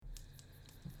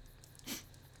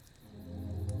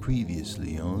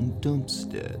Previously on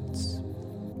Dumpstats.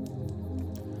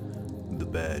 The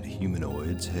bad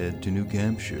humanoids head to New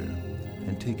Hampshire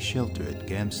and take shelter at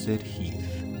Gampstead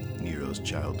Heath, Nero's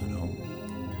childhood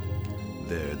home.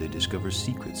 There they discover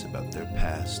secrets about their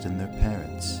past and their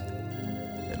parents.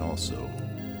 And also,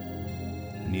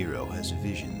 Nero has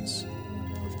visions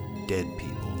of dead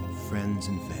people, friends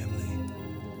and family,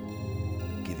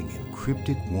 giving him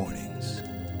cryptic warnings.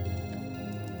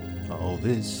 All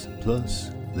this, plus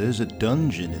there's a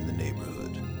dungeon in the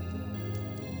neighborhood,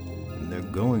 and they're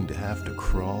going to have to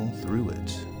crawl through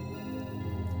it.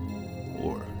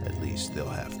 Or at least they'll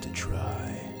have to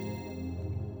try.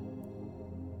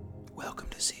 Welcome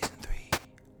to Season 3.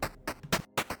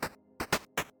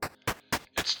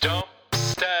 It's Dump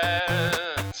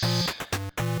Stats,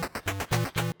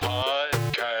 the podcast.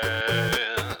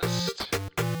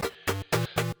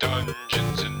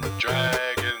 Dungeons and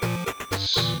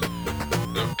Dragons.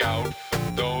 Look out for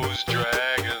those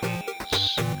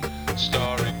dragons.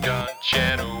 Starring John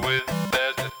Chenoweth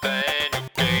as Nathaniel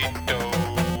Gato.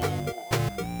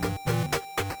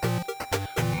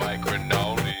 Mike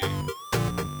Rinaldi.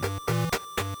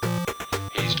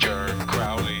 He's Jerk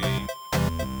Crowley.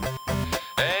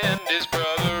 And his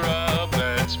brother Rob,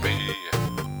 that's me.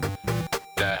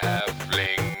 The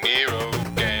halfling Nero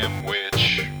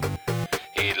Gamwich.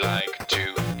 He'd like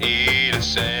to eat a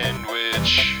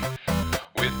sandwich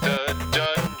with the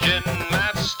dungeon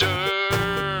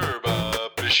master,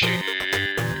 Bob Bashir.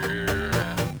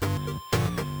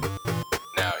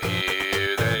 Now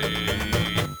here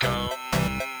they come,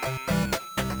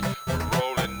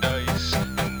 rolling dice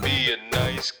and being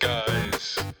nice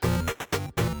guys.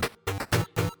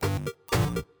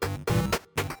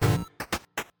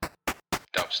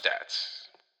 Dump Stats.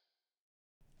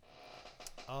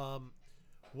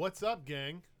 What's up,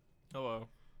 gang? Hello.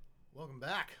 Welcome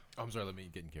back. I'm sorry, let me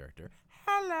get in character.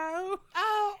 Hello.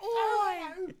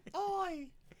 Oi!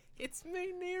 It's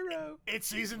me, Nero. It's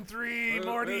Season 3,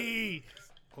 Morty!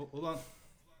 Hold on.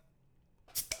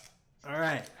 All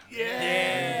right.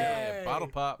 Yeah! Bottle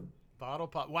pop. Bottle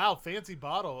pop. Wow, fancy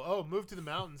bottle. Oh, moved to the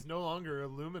mountains, no longer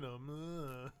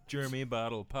aluminum. Jeremy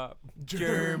bottle pop.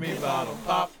 Jeremy bottle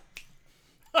pop.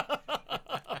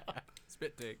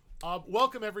 Spit take.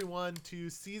 Welcome, everyone, to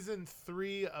Season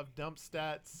 3 of Dump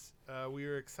Stats. We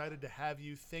are excited to have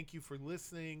you. Thank you for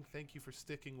listening. Thank you for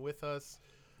sticking with us.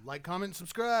 Like, comment, and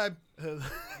subscribe.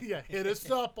 Yeah, hit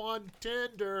us up on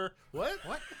Tinder. What?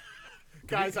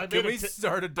 Guys, Can we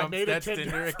start a I Dump made a Stats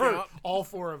Tinder for account? all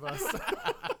four of us.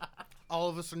 All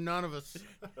of us or none of us.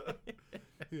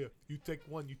 Yeah, you take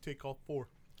one, you take all four.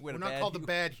 We're not called the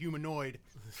bad humanoid.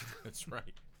 That's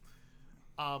right.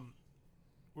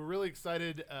 We're really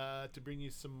excited to bring you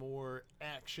some more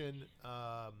action.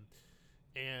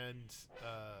 And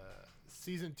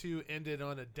Season 2 ended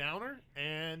on a downer,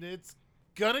 and it's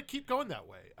gonna keep going that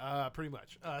way, pretty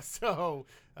much. So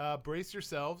brace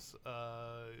yourselves.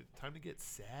 Time to get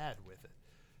sad with it.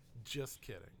 Just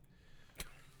kidding.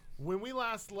 When we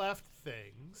last left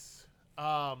things,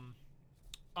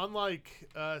 unlike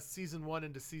Season 1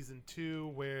 into Season 2,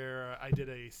 where I did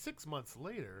a 6 months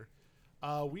later,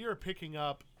 we are picking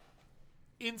up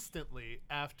instantly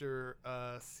after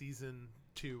Season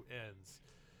 2 ends.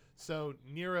 So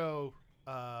Nero,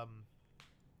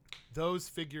 those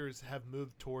figures have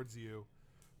moved towards you,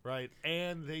 right?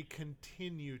 And they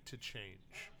continue to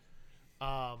change.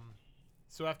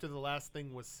 So after the last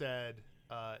thing was said,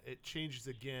 it changes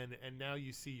again, and now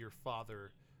you see your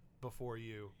father before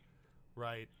you,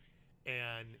 right?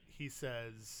 And he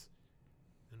says,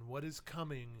 "And what is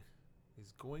coming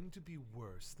is going to be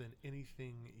worse than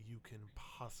anything you can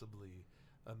possibly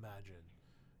imagine."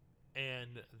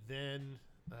 And then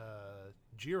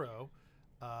Jiro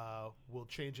will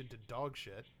change into dog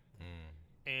shit,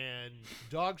 and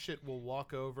dog shit will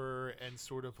walk over and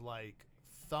sort of like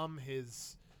thumb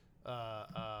his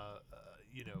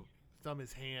thumb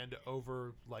his hand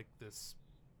over like this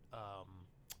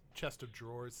chest of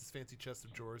drawers, this fancy chest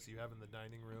of drawers you have in the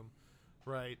dining room,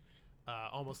 right?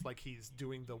 Almost like he's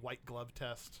doing the white glove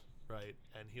test, right?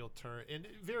 And he'll turn in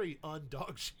very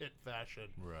undog shit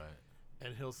fashion, Right.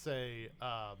 and he'll say,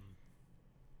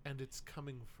 "And it's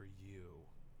coming for you,"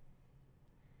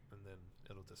 and then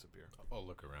it'll disappear. I'll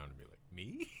look around and be like,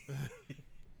 me?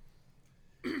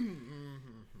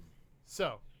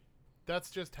 So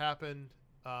that's just happened.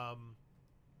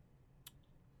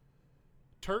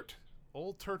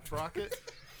 Old Turt Brockett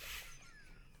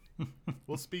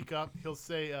will speak up. He'll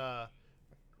say,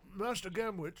 "Master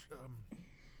Gamwich,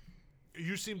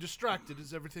 you seem distracted.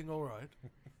 Is everything all right?"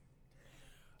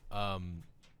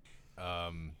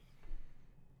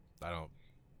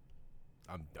 I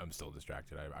I'm still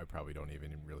distracted. I probably don't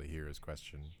even really hear his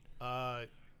question.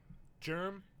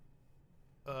 Germ,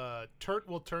 Turt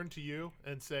will turn to you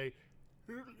and say,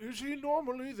 "Is he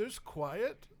normally this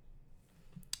quiet?"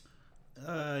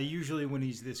 Usually when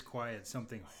he's this quiet,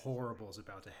 something horrible is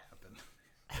about to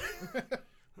happen.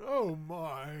 Oh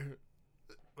my.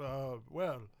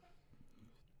 Well,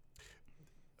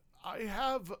 I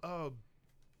have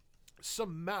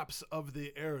some maps of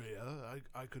the area.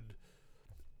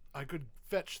 I could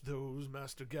fetch those,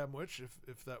 Master Gamwich,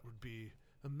 if that would be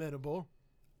amenable.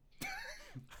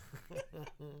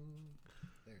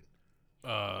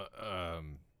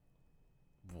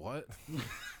 What?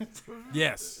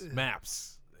 Yes,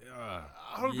 maps.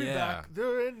 I'll be back.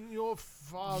 They're in your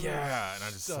father's Yeah, and I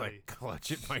just study. like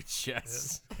clutch at my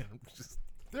chest. And I'm just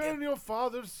They're in your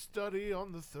father's study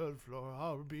on the 3rd floor.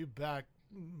 I'll be back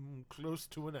close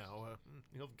to an hour.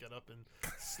 He'll get up and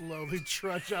slowly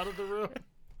trudge out of the room.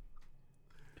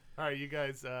 All right, you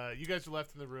guys are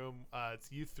left in the room.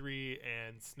 It's you three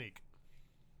and Sneak.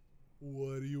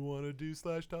 What do you want to do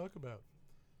 / talk about?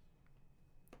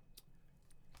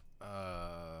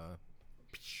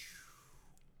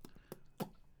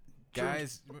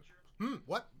 guys,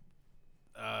 What?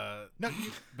 no,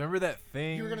 remember that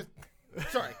thing? You were gonna.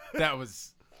 Sorry. that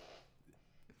was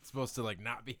supposed to like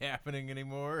not be happening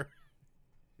anymore.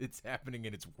 It's happening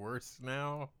and it's worse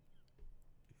now.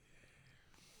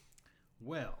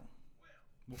 Well.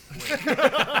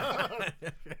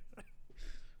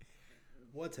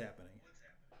 What's happening?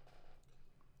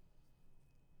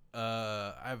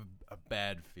 I have a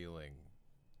bad feeling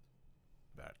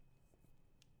about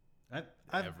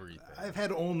everything. I've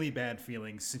had only bad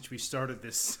feelings since we started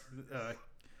this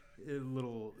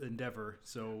little endeavor.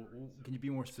 So, can you be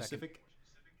more specific?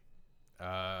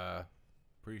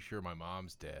 Pretty sure my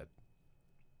mom's dead.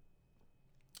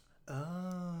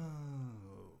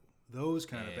 Oh, those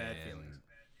kind of bad feelings.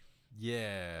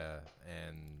 Yeah,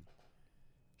 and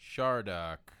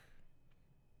Shardock, I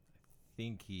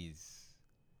think he's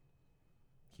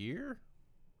here?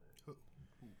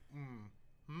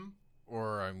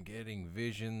 Or I'm getting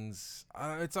visions.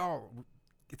 It's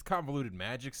convoluted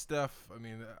magic stuff. I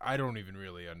mean, I don't even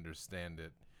really understand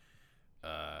it.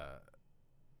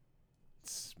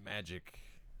 Magic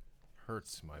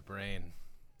hurts my brain.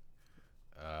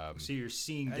 So you're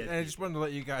seeing dead I just wanted to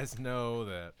let you guys know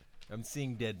that I'm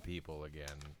seeing dead people again.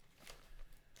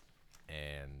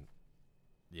 And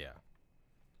yeah.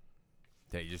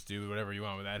 Hey, just do whatever you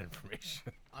want with that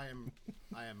information. I am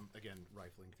again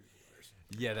rifling through the letters,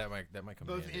 Yeah, that might come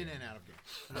both handy. in and out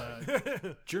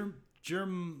of game.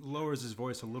 Germ lowers his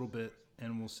voice a little bit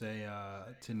and will say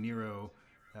to Nero,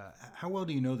 "How well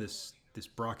do you know this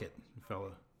Brockett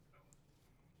fella?"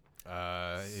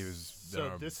 He was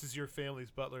So this is your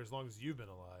family's butler as long as you've been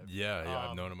alive. yeah,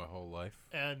 I've known him my whole life.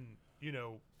 And,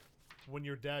 when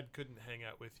your dad couldn't hang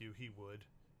out with you, he would.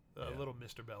 A little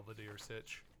Mr. Belvedere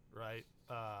sitch, right?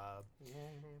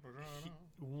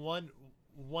 One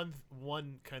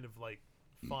kind of like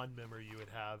fond memory you would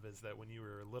have is that when you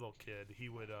were a little kid, he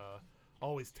would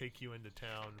always take you into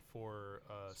town for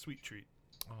a sweet treat.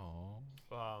 Oh.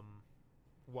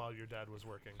 While your dad was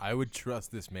working. I would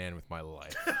trust this man with my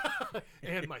life.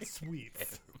 And my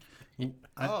sweets.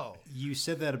 You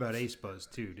said that about Ace Buzz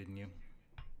too, didn't you?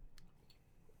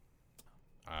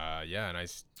 Yeah, and I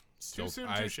still soon,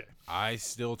 touche. I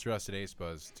still trusted Ace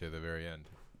Buzz to the very end.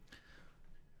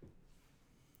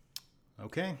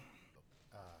 Okay.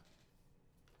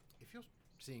 If you're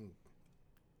seeing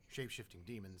shape-shifting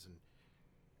demons and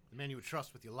the man you would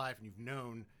trust with your life and you've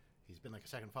known he's been like a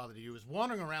second father to you is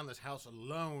wandering around this house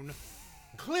alone,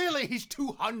 clearly he's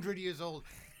 200 years old.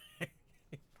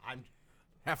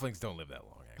 Halflings don't live that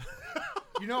long,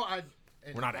 actually.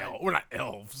 We're not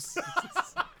elves.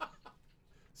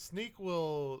 Sneak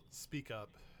will speak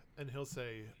up, and he'll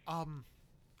say,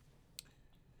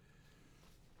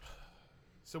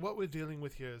 so what we're dealing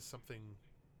with here is something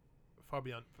far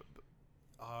beyond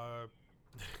our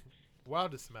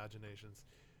wildest imaginations.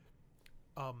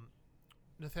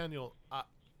 Nathaniel,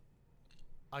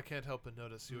 I can't help but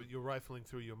notice you're rifling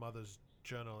through your mother's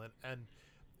journal, and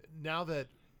now that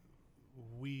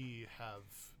we have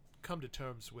come to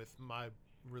terms with my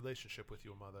relationship with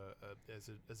your mother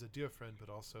as a dear friend, but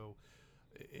also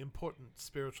important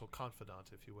spiritual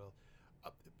confidant, if you will,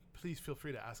 please feel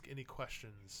free to ask any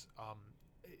questions.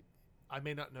 I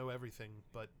may not know everything,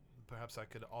 but perhaps I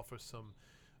could offer some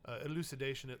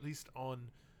elucidation, at least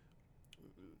on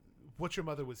what your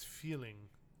mother was feeling,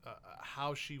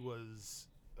 how she was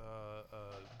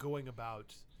going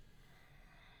about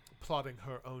plotting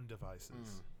her own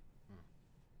devices.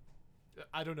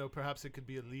 I don't know, perhaps it could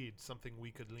be a lead, something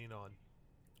we could lean on.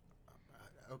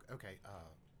 Okay.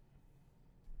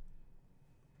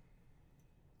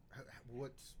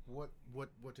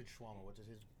 What did Schwammer? What does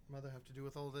his mother have to do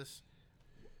with all this?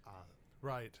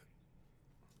 Right.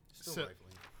 Still So-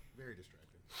 rifling. Very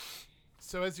distracting.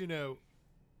 So as you know,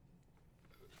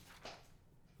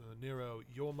 Nero,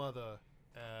 your mother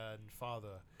and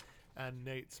father, and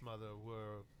Nate's mother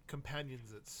were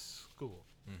companions at school.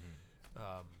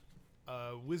 A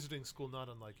wizarding school not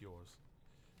unlike yours,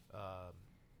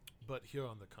 but here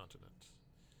on the continent.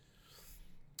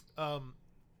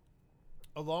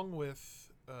 Along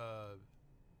with, I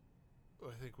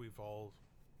think we've all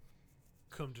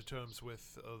come to terms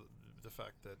with the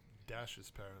fact that Dash's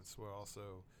parents were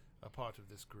also a part of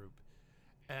this group,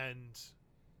 and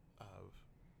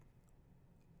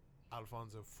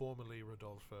Alfonso, formerly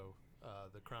Rodolfo,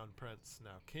 the crown prince,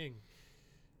 now king,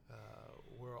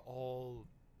 were all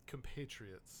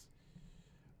compatriots.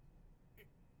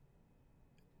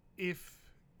 If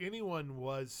anyone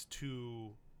was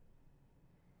to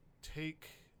take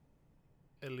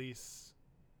Elise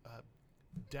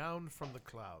down from the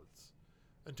clouds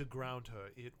and to ground her,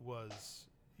 it was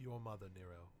your mother,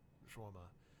 Nero, Schwammer.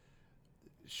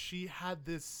 She had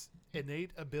this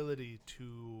innate ability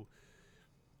to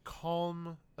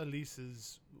calm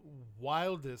Elise's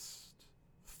wildest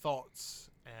thoughts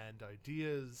and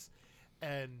ideas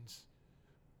and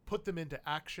put them into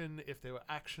action if they were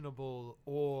actionable,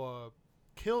 or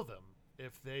kill them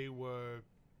if they were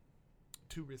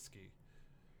too risky.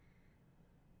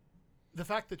 The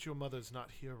fact that your mother's not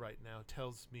here right now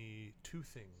tells me two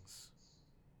things,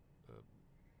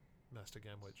 Master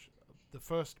Gamwich. The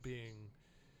first being,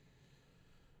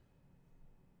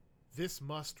 this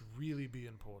must really be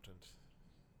important.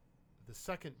 The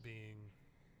second being,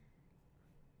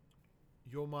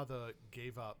 your mother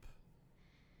gave up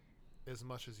as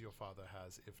much as your father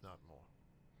has, if not more.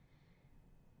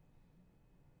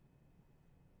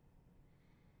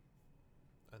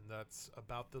 And that's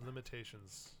about the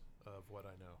limitations of what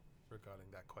I know regarding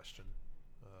that question,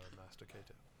 Master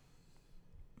Kato.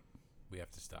 We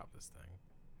have to stop this thing.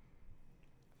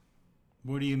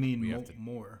 What do you mean We have to-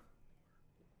 more?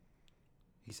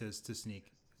 He says to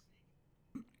Sneak.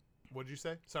 What did you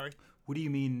say? Sorry. What do you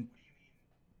mean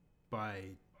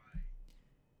by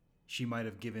she might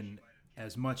have given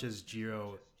as much as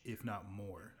Jiro, if not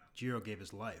more? Jiro gave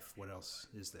his life. What else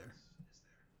is there?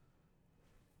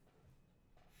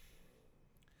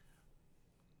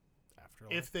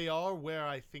 Afterlife. If they are where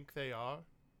I think they are,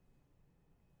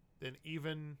 then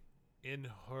even in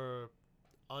her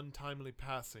untimely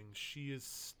passing, she is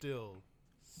still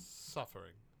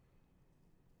suffering.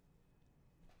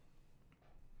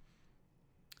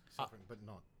 Suffering, but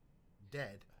not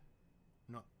dead.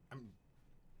 Not.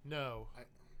 No,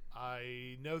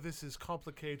 I know this is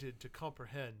complicated to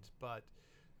comprehend, but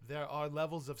there are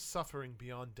levels of suffering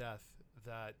beyond death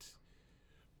that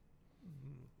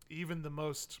even the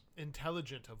most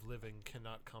intelligent of living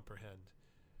cannot comprehend.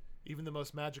 Even the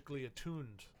most magically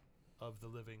attuned of the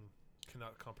living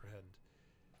cannot comprehend.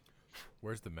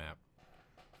 Where's the map?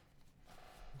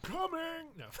 Coming!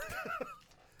 No.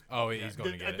 Oh, he's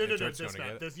going to get it. No, George's this gonna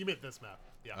map. get it? You meant this map.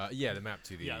 Yeah. Yeah, the map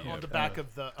to the. Yeah, on the back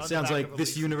of the. on the Sounds back like of this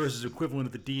Elise. universe's equivalent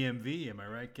of the DMV. Am I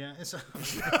right, guys?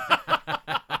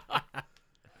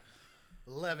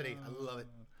 Levity. I love it.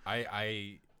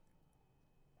 I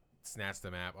snatch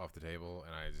the map off the table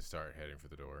and I just start heading for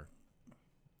the door.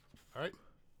 All right.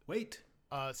 Wait.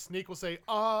 Sneak will say,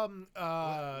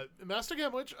 Master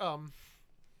Gamwich,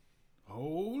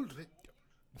 Hold.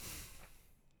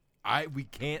 We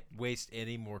can't waste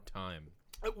any more time.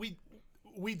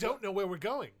 we don't know where we're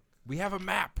going. We have a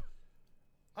map.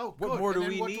 Oh, What good. more and do then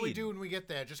we what do we need? do when we get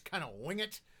there? Just kind of wing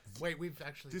it? Wait, we've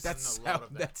actually That's done a lot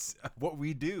of that. that's what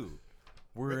we do.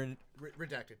 We're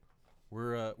Redacted.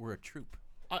 we're a troop.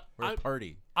 I, We're a I'm,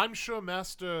 party. I'm sure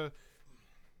Master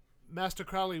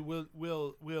Crowley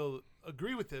will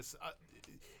agree with this.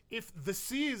 If the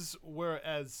seas were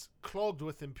as clogged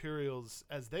with Imperials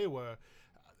as they were,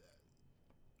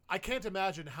 I can't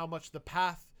imagine how much the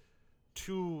path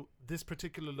to this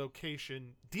particular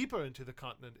location deeper into the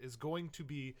continent is going to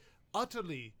be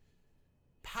utterly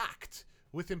packed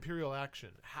with Imperial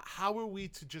action. How are we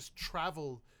to just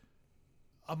travel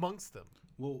amongst them?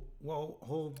 Well,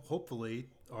 hopefully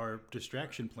our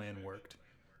distraction plan worked,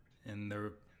 and they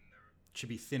should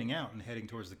be thinning out and heading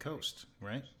towards the coast,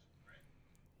 right?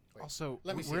 Also,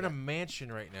 let me we're see in that. a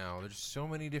mansion right now. There's so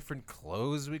many different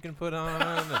clothes we can put on,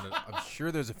 and I'm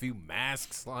sure there's a few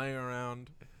masks lying around.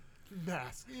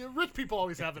 Masks. You know, rich people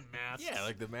always having masks. Yeah,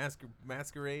 like the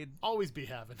masquerade. always be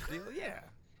having. deal. Yeah,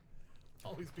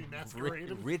 Always be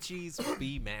masquerading. Richies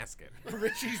be masking.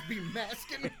 Richie's be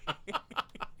masking.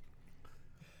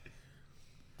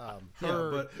 Yeah,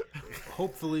 but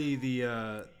hopefully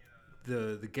the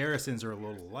garrisons are a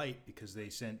little light because they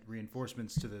sent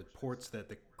reinforcements to the ports that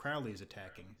the Crowley is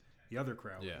attacking. The other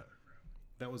Crowley. Yeah.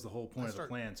 That was the whole point of the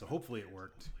plan. So hopefully it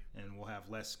worked, and we'll have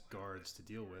less guards to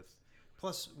deal with.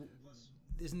 Plus,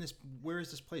 where is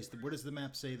this place? Where does the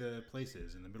map say the place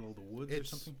is? In the middle of the woods or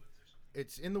something?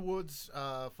 It's in the woods,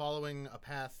 following a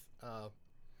path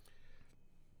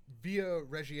via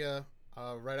Regia,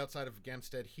 right outside of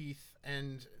Gamstead Heath.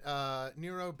 And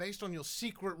Nero, based on your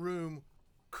secret room,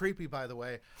 creepy by the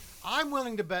way, I'm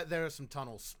willing to bet there are some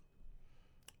tunnels.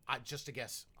 Just a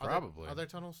guess. Probably. Are there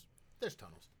tunnels? There's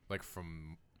tunnels Like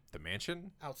from the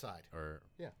mansion? outside. Or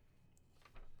Yeah.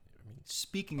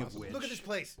 Speaking of which, Look at this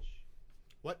place.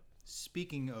 What?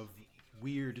 speaking of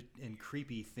weird and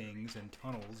creepy things and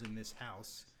tunnels in this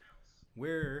house,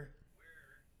 where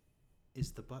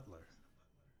is the butler?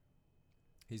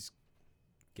 he's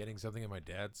getting something in my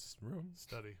dad's room?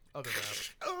 Study. Other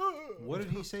maps. What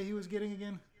did he say he was getting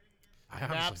again? I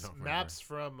honestly don't remember. Maps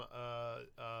from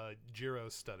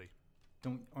Jiro's study.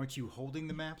 Aren't you holding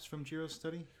the maps from Jiro's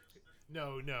study?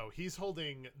 No. He's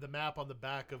holding the map on the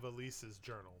back of Elise's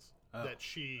journals that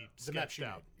she The map sketched she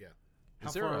out. made. Yeah.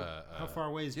 Is there how far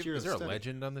away is Jiro's Is there a study?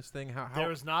 legend on this thing? How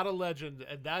There's not a legend,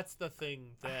 and that's the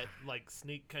thing that like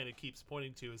Sneak kind of keeps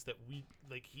pointing to is that we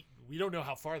don't know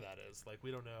how far that is. Like we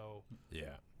don't know.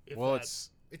 Yeah. If Well, that-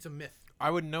 It's a myth.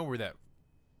 I wouldn't know where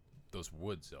those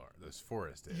woods are, those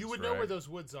forest is. You would know where right? those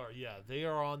woods are. Yeah, they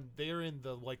are in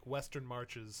the like western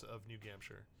marches of New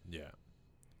Hampshire. Yeah.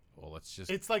 Well, let's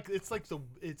just. It's like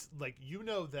you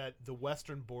know that the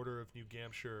western border of New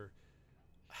Hampshire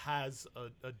has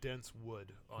a dense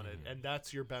wood on it, and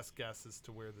that's your best guess as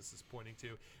to where this is pointing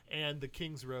to. And the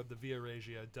King's Road, the Via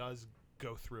Regia, does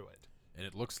go through it. And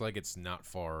it looks like it's not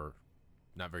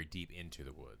very deep into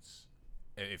the woods,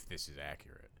 if this is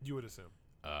accurate. You would assume.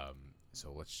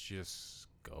 So let's just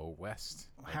go west.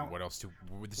 Like, How- what else to?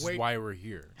 This Wait. is why we're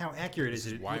here. How accurate is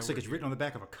This it? is It why looks like we're it's written on the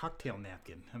back of a cocktail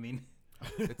napkin. I mean,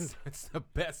 it's the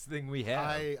best thing we have.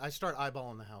 I start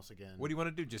eyeballing the house again. What do you want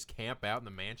to do? Just camp out in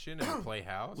the mansion and play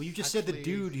house? well, you just said the Actually-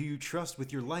 dude who you trust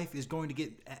with your life is going to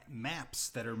get maps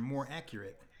that are more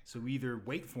accurate. So we either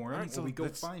wait for him All right, or so we go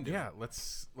let's- find him. Yeah,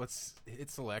 let's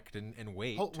hit select and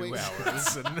wait Oh, 2 wait.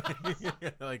 hours.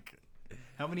 And like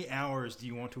How many hours do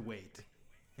you want to wait?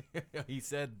 he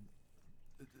said,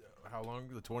 how long?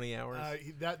 The 20 hours?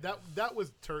 That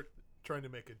was Turt trying to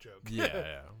make a joke.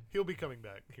 yeah. He'll be coming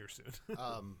back here soon.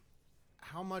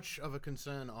 How much of a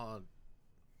concern are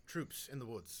troops in the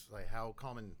woods? Like, how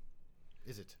common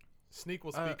is it? Sneak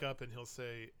will speak up and he'll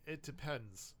say, "It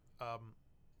depends.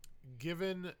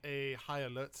 Given a high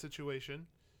alert situation,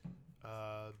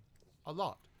 a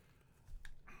lot.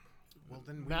 Well,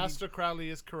 then Master Crowley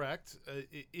is correct.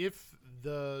 If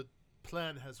the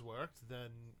plan has worked, then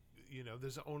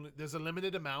there's a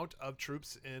limited amount of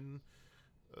troops in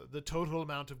the total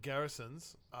amount of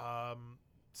garrisons.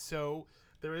 So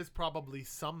there is probably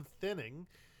some thinning,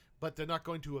 but they're not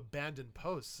going to abandon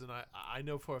posts. And I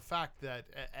know for a fact that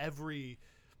every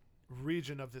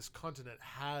region of this continent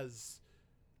has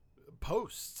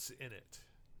posts in it.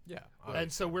 Yeah.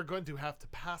 And so we're going to have to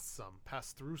pass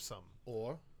through some.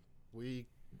 Or we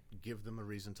give them a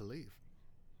reason to leave.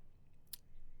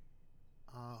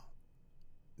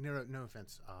 Nero, no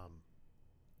offense.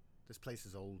 This place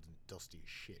is old and dusty as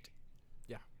shit.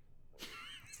 Yeah.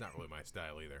 It's not really my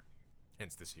style either.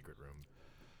 Hence the secret room.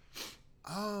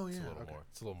 Oh It's yeah. a little more.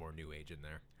 It's a little more new age in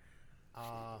there.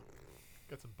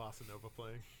 Got some bossa nova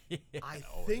playing. I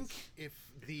Always. think if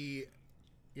the,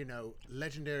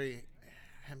 legendary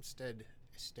Hampstead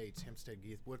Estates, Hampstead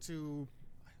Heath, were to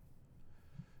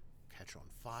catch on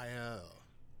fire.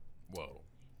 Whoa.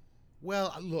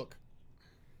 Well, look.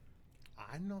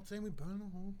 I'm not saying we burn the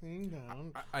whole thing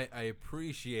down. I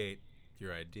appreciate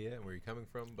your idea and where you're coming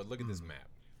from, but look at this map.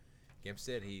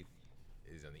 Gampstead Heath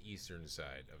is on the eastern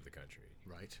side of the country,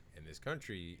 Right. and this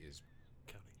country is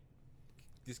County.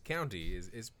 this county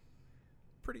is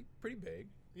pretty big,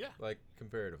 Yeah. like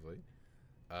comparatively,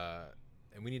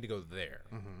 and we need to go there.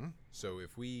 Mm-hmm. So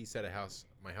if we set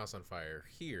my house on fire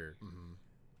here,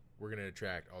 we're gonna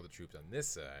attract all the troops on this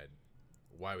side.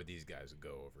 Why would these guys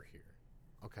go over here?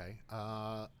 Okay.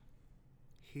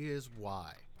 Here's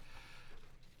why. ...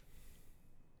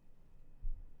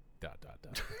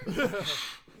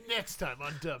 Next time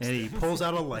on And Dubstep. he pulls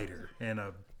out a lighter and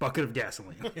a bucket of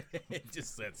gasoline. It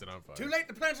just sets it on fire. Too late.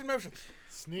 The plan's in motion.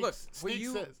 Sneaks, Look, Sneak will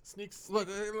you- says, Sneaks. Look,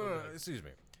 excuse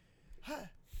me.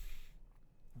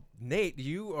 Nate,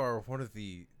 you are one of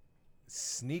the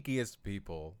sneakiest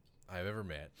people I've ever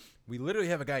met. We literally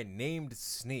have a guy named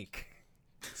Sneak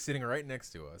sitting right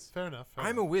next to us. Fair enough.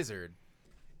 I'm a wizard.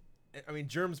 I mean,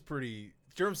 Germ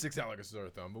sticks out like a sore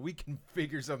thumb, but we can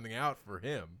figure something out for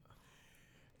him.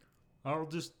 I'll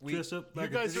just dress up You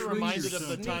like guys a are tree or reminded of the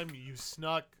something. time you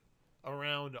snuck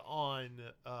around on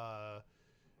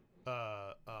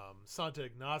Santa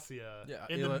Ignacia Yeah,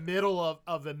 in the Ayla- middle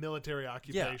of a military Yeah,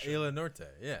 occupation. Ayla Norte.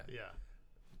 Yeah. Yeah.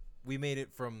 We made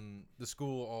it from the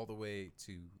school all the way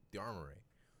to the armory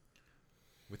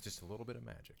with just a little bit of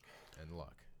magic and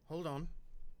luck. Hold on.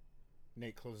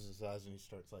 Nate closes his eyes and he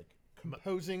starts like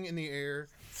composing in the air.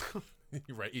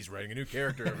 He's writing a new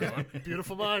character, everyone.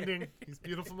 Beautiful minding. He's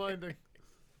beautiful minding.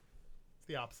 It's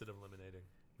the opposite of eliminating,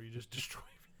 where you just destroy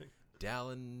everything.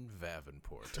 Dallin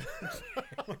Vavenport.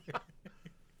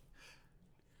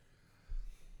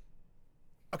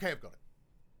 Okay, I've got it.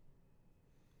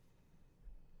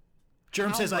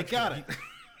 Germ How says, I much got have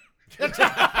it.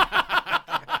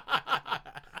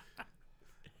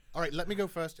 All right, let me go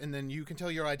first, and then you can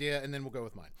tell your idea, and then we'll go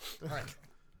with mine. All right.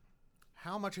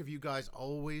 How much have you guys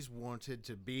always wanted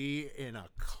to be in a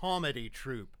comedy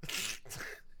troupe?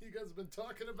 You guys have been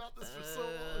talking about this for so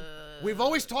long. We've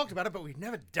always talked about it, but we've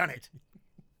never done it.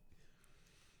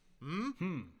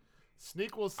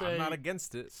 Sneak will say. I'm not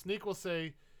against it. Sneak will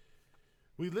say,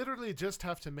 we literally just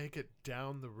have to make it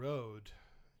down the road.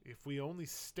 If we only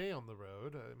stay on the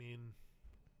road, I mean,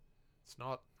 it's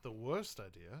not the worst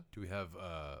idea. Do we have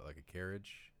like a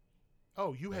carriage?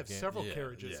 Oh, you have Okay, several yeah,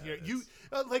 carriages yeah, here. You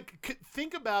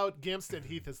think about Gamstead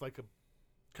Heath as like a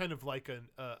kind of like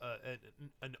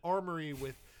an armory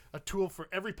with a tool for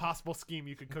every possible scheme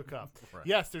you could cook up. Right.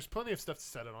 Yes, there's plenty of stuff to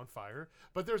set it on fire,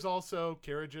 but there's also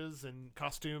carriages and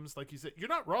costumes, like you said. You're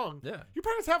not wrong. Yeah. Your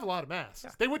parents have a lot of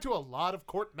masks. They went to a lot of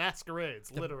court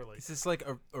masquerades, literally. This is like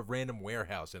a random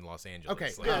warehouse in Los Angeles.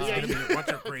 Okay, Like, yeah, there's yeah, gonna be a bunch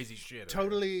of crazy shit.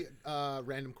 Totally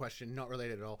random question, not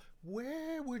related at all.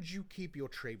 Where would you keep your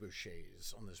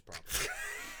trebuchets on this property?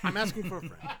 I'm asking for a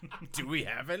friend. Do we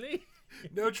have any?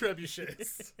 No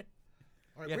trebuchets.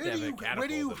 All right, You have where to do have you, a where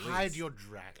do you catapult at hide least. your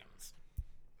dragons?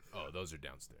 Oh, those are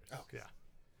downstairs. Oh, Yeah.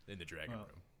 In the dragon room.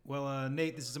 Well,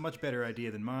 Nate, this is a much better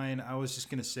idea than mine. I was just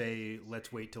going to say,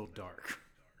 let's wait till dark.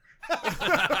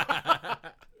 I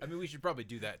mean, we should probably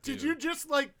do that too. Did you just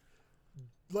like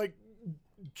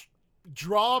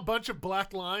draw a bunch of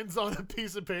black lines on a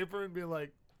piece of paper and be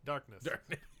like, darkness?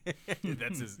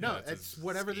 That's his. No, that's it's his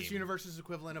whatever this scheme. universe's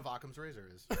equivalent of Occam's razor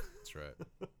is. That's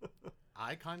right.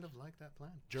 I kind of like that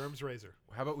plan. Germ's razor.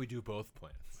 How about we do both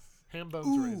plans?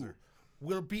 Hambone's razor.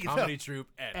 Will be Comedy troupe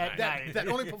at At night. night. that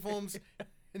only performs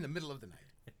in the middle of the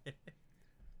night.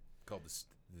 Called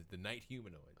the Night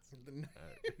Humanoids.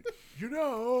 You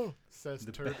know, says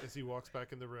Turt as he walks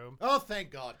back in the room. Oh, thank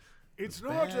God. It's The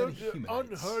not bad an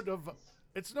humanoids. unheard of.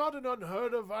 It's not an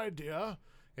unheard of idea.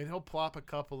 And he'll plop a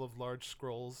couple of large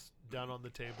scrolls down on the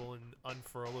table and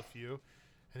unfurl a few,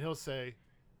 and he'll say,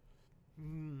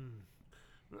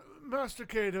 "Master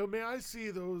Cato, may I see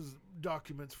those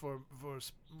documents for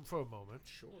a moment?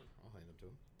 Sure, I'll hand them to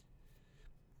him.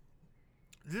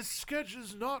 This sketch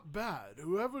is not bad.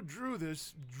 Whoever drew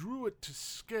this drew it to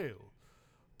scale.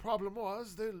 Problem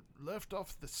was, they left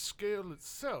off the scale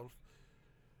itself.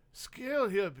 Scale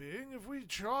here being, if we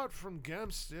chart from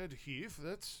Gamstead Heath,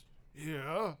 that's here.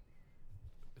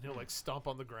 And he'll like stomp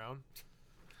on the ground.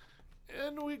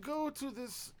 And we go to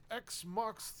this X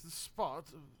marks the spot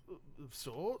of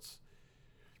sorts.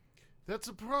 That's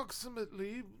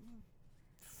approximately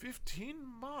 15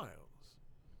 miles.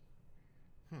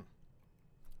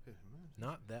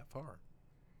 Not that far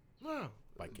No.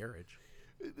 by carriage.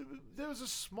 There's a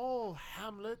small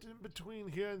hamlet in between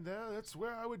here and there. That's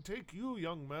where I would take you,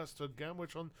 young Master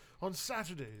Gamwich, on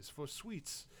Saturdays for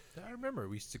sweets. I remember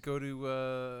we used to go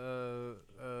to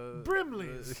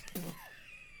Brimley's.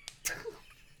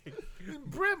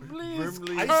 Brimley's.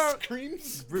 Brimley's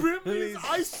creams? Brimley's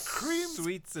ice cream,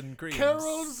 sweets and creams,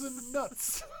 carols and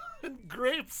nuts, and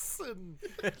grapes and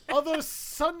other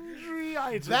sundry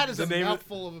items. That is The a name of-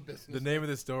 mouthful of a business. The name of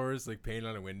the store is like painted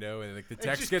on a window, and like the It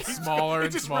text just gets keeps- smaller it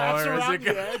and just smaller wraps as around it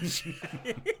the goes.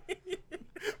 edge.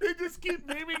 They just keep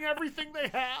naming everything they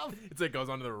have. It's like goes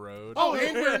onto the road. Oh,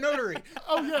 and we're a notary.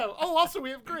 Oh yeah. Oh, also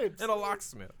we have grapes. and a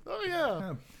locksmith. Oh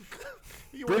yeah.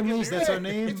 You wanna get Brimley's, that's there? our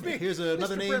name. it's me, Here's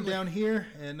another Mr. name Brimley. down here,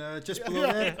 and just below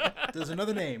that, there's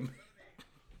another name.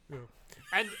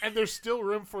 And there's still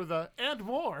room for the and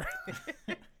more.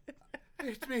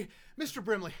 It's me, Mr.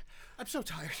 Brimley. I'm so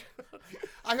tired.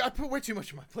 I put way too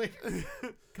much on my plate.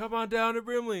 Come on down to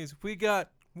Brimley's. We got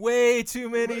way too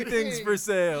many things for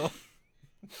sale.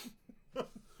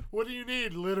 What do you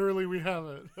need? Literally, we have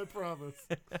it. I promise.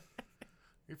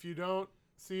 If you don't,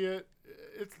 see it.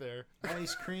 It's there.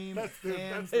 Ice cream That's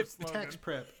their and slogan. tax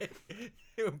prep.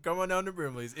 Come on down to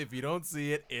Brimley's. If you don't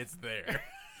see it, it's there.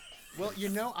 Well, you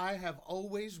know, I have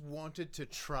always wanted to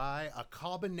try a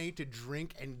carbonated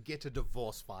drink and get a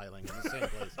divorce filing in the same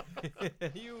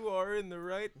place. You are in the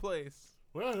right place.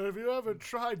 Well, have you ever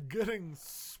tried getting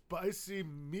spicy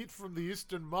meat from the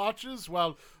Eastern Marches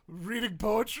while reading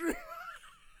poetry?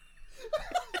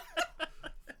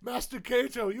 Master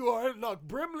Cato, you are in luck.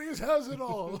 Brimley's has it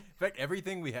all. In fact,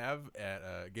 everything we have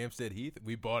at Gampstead Heath,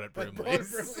 we bought at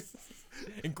Brimley's,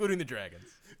 including the dragons.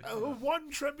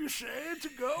 One trebuchet to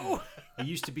go. It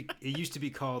used to be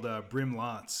called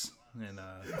Brimlots, and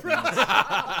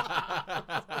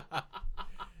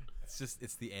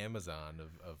It's the Amazon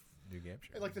of New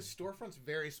Hampshire. Like the storefront's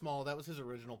very small. That was his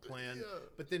original plan. Yeah.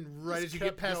 But then right Just as you get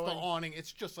kept past the going. awning,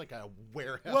 it's just like a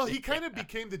warehouse. Well, he kind of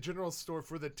became the general store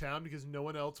for the town because no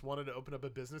one else wanted to open up a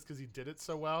business because he did it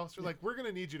so well. So like, we're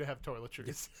gonna need you to have toiletries.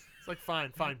 It's like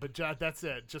fine, but that's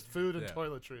it. Just food and Yeah.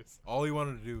 toiletries. All he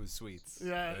wanted to do was sweets.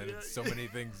 Yeah, And then yeah. so many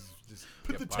things just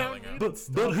Put kept the piling town up.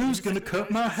 but who's gonna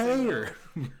cut my hair?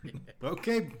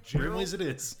 Okay, Brimley's it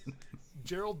is.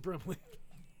 Gerald Brimley.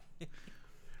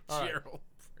 All right. Gerald.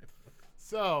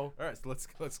 So All right, so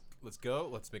let's go.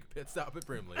 Let's make a pit stop at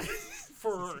Brimley's.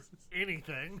 for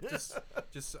anything,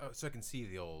 just so I can see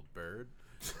the old bird,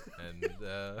 and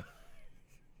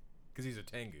because he's a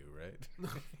Tengu, right?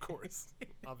 of course,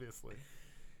 obviously.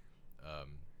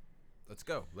 Let's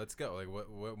go. Like,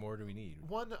 what more do we need?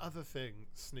 One other thing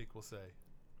Sneak will say.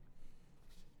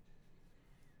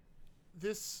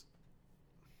 This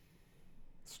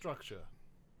structure,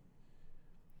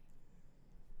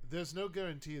 there's no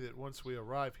guarantee that once we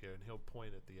arrive here, and he'll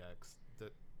point at the X,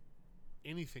 that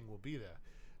anything will be there.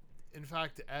 In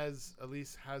fact, as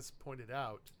Elise has pointed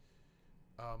out,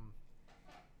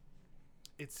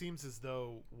 it seems as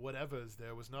though whatever is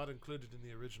there was not included in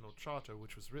the original charter,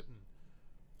 which was written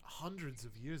hundreds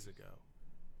of years ago.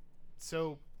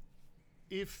 So,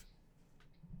 if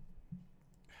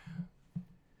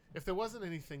there wasn't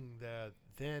anything there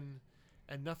then,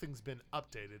 and nothing's been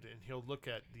updated, and he'll look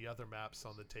at the other maps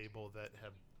on the table that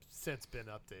have since been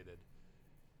updated,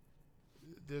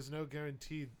 there's no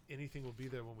guarantee anything will be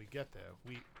there when we get there.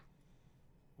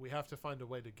 We have to find a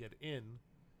way to get in,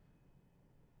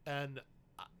 and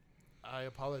I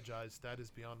apologize, that is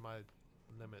beyond my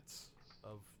limits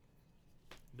of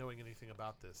knowing anything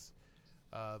about this.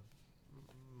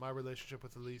 My relationship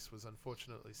with Elise was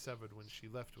unfortunately severed when she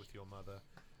left with your mother,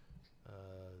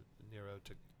 Nero,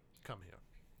 to come here.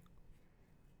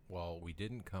 Well, we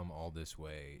didn't come all this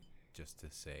way just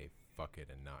to say fuck it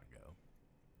and not go.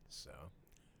 So,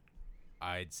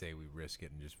 I'd say we risk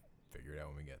it and just figure it out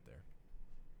when we get there.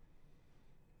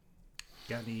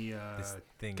 Got any This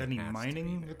thing got any has to be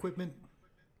mining there. equipment?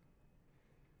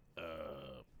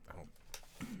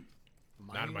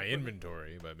 Not in my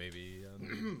inventory, but maybe.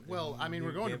 Well, I mean,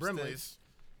 we're going to Brimley's.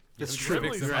 That's Fix true.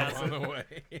 Brimley's them has up on the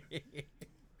way.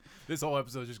 This whole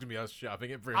episode is just gonna be us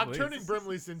shopping at Brimley's. I'm turning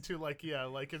Brimley's into like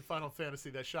in Final Fantasy,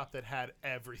 that shop that had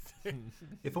everything.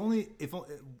 If only,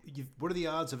 what are the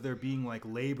odds of there being like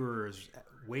laborers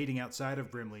waiting outside of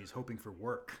Brimley's hoping for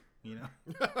work? You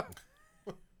know,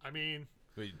 I mean,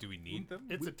 Wait, do we need them?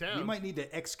 it's a town. we might need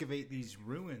to excavate these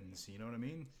ruins. You know what I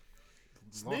mean?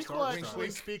 Sneak Lost will art actually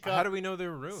stuff. speak up. How do we know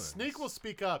they're ruins? Sneak will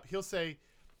speak up. He'll say,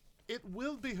 "It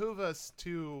will behoove us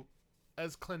to,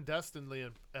 as clandestinely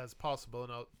as possible,"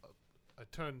 and I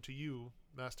turn to you,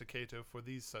 Master Cato, for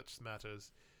these such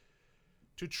matters,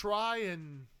 to try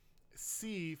and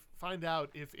find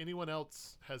out if anyone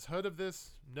else has heard of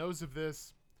this, knows of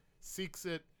this, seeks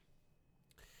it.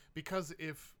 Because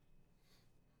if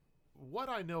what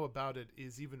I know about it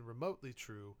is even remotely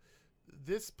true,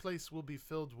 this place will be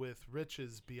filled with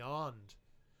riches beyond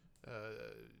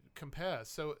compare.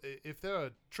 So if there are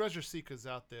treasure seekers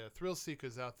out there, thrill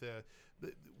seekers out there,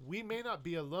 we may not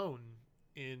be alone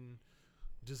in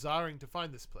desiring to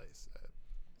find this place.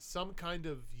 Some kind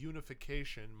of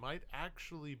unification might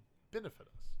actually benefit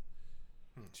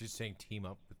us. She's saying team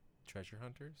up with treasure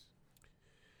hunters?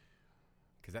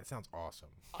 Because that sounds awesome.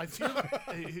 I feel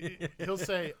he'll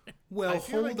say, Well, I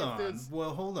feel like hold if on. there's-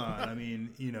 Well, hold on. I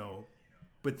mean, you know,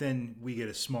 but then we get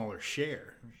a smaller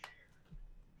share.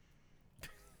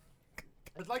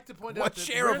 I'd like to point out What that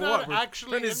share we're of not what? We're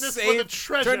actually in trying to this for save, the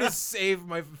treasure. trying to save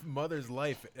my mother's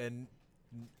life and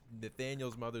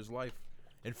Nathaniel's mother's life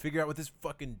and figure out what this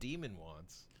fucking demon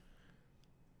wants.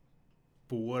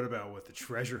 But what about what the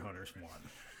treasure hunters want?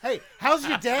 Hey, how's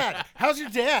your dad? How's your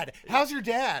dad? How's your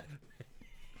dad?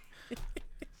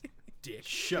 Dick, He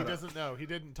shut up. doesn't know. He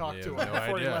didn't talk Yeah, to him no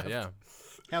before he idea. left. Yeah.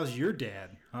 How's your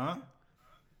dad? Huh?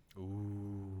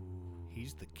 Ooh.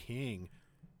 He's the king.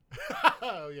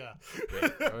 Oh yeah.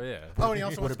 Oh yeah. Oh, and he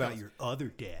also What wants to about go- your other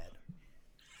dad?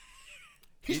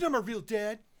 He's not my real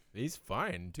dad. He's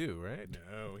fine too, right?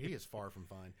 No, he is far from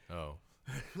fine. Oh.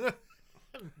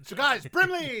 So, guys,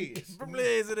 Brimley!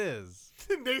 Brimley's it is.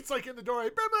 Nate's like in the doorway.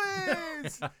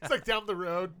 Brimley's. It's like down the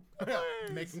road.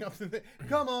 Making up the thing.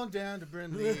 Come on down to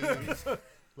Brimley's.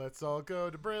 Let's all go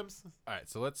to Brim's. All right,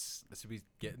 so let's we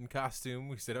get in costume.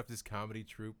 We set up this comedy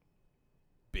troupe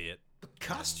bit.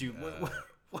 Costume?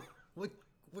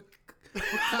 What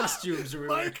costumes are we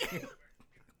wearing?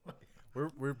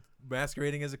 We're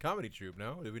masquerading as a comedy troupe.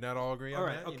 No, did we not all agree on All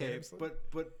right, that okay, unanimously?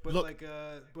 but Look. like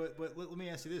but let me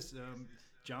ask you this,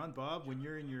 John, Bob, when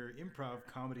you're in your improv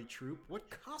comedy troupe, what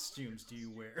costumes do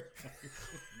you wear?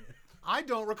 I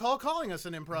don't recall calling us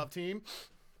an improv team.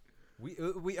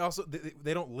 we also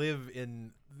they don't live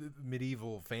in the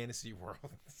medieval fantasy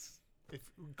worlds. If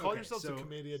call Okay, yourselves so- a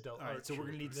commedia del All right, so we're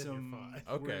gonna need then you're some. fine.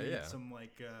 we're gonna Okay, need yeah. some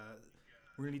like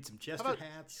we're gonna need some jester about-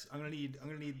 hats. I'm gonna need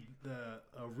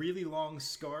a really long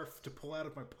scarf to pull out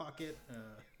of my pocket.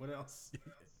 What else?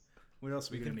 What else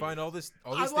are We we can gonna find need? all this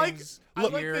all I these like, things I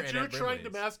like here that and you're at trying to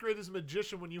Brimley's. masquerade as a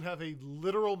magician when you have a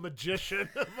literal magician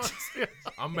amongst you.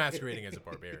 I'm masquerading as a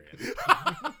barbarian.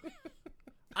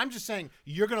 I'm just saying,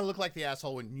 you're going to look like the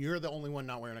asshole when you're the only one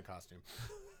not wearing a costume.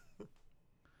 All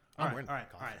I'm right, wearing all a right,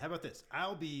 all costume. right. How about this?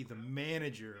 I'll be the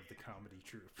manager of the comedy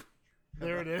troupe.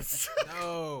 There it is.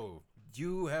 No,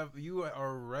 you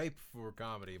are ripe for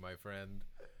comedy, my friend.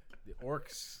 The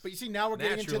orcs. But you see, now we're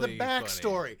getting into the Naturally funny.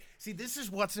 backstory. See, this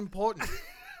is what's important.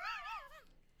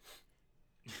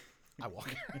 I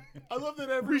walk. I love that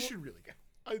We everyone. should really go.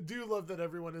 I do love that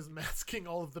everyone is masking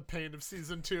all of the pain of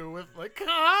season 2 with like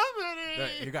comedy. No,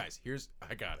 you guys,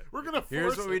 I got it. We're gonna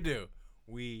Here's force what we it. do.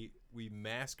 We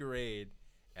masquerade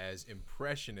as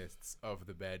impressionists of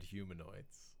the bad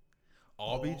humanoids.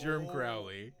 I'll be Germ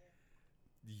Crowley.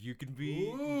 You can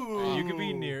be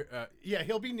near. Yeah,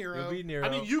 he'll be Nero. You'll be Nero. I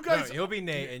mean, you guys- No, you'll be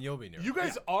Nate, and you'll be Nero. You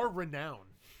guys are renowned.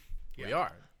 We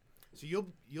are. So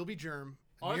you'll be Germ.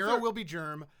 Arthur- Nero will be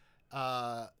Germ.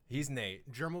 He's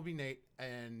Nate. Germ will be Nate,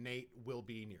 and Nate will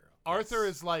be Nero. Arthur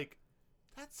is like,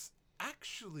 that's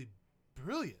actually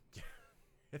brilliant.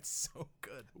 It's so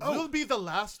good. We'll be the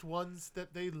last ones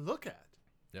that they look at.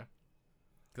 Yeah.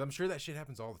 Because I'm sure that shit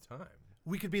happens all the time.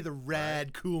 We could be the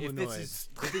rad cool If humanoids.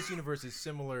 this universe is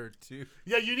similar to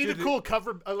Yeah, you need To a the- cool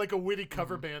cover, like a witty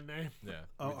cover band name. yeah.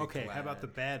 Oh, with the okay. How about the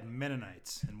glad- bad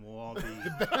Mennonites, and we'll all be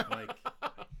like.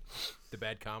 the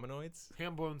bad commonoids?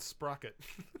 Ham-blown sprocket.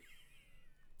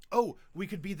 Oh, we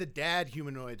could be the dad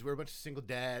humanoids. We're a bunch of single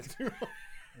dads.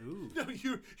 Ooh. No,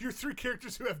 you're 3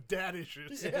 characters who have dad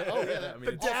issues. Oh, yeah. I mean,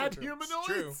 The it's dad true.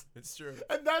 humanoids. It's true. It's true.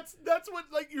 And that's what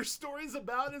like your story's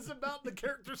about, is about the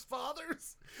characters'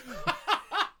 fathers.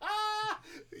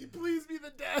 Please be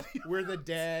the dad. We're the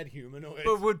dad humanoids.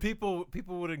 But would people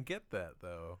wouldn't get that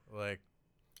though? Like,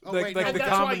 Oh, like, wait, like no. the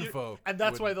that's why common you- folk. And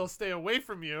that's why wouldn't. they'll stay away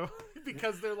from you,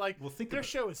 because they're like, Well, think their about-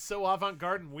 show is so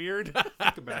avant-garde and weird.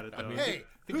 Think about it though. Hey,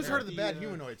 Think who's about heard of the bad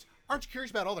humanoids? Aren't you curious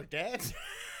about all their dads?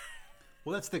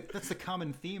 Well, that's the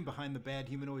common theme behind the bad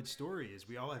humanoid story is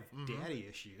we all have daddy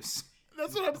issues.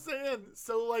 That's what I'm saying.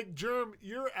 So, like, Germ,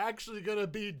 you're actually gonna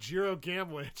be Jiro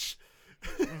Gamwich.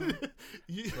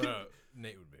 You- But,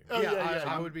 Nate would be. Oh, yeah,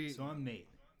 I would be. So I'm Nate.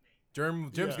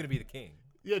 Germ's Yeah. gonna be the king,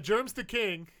 yeah, Germ's the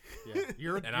king. Yeah,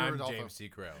 you're and you're I'm Adolfo. James C.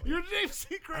 Crowley. You're James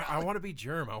C. Crowley. I want to be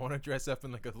Germ. I want to dress up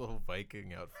in like a little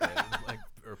Viking outfit, and, like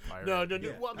or pirate. No.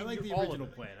 Yeah, Well, I mean, like you're the all of original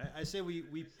it. plan. I say we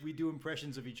do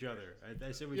impressions of each other.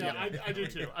 I say we Yeah, do. I do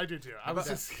too. I do too. I How was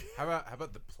about, just. how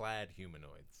about the plaid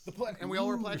humanoids? And we all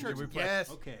wear plaid shirts. we plaid- Yes.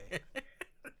 Okay.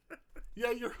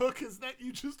 Yeah, your hook is that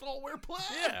you just all wear plaid.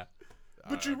 Yeah.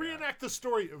 But you reenact the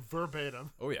story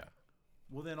verbatim. Oh yeah.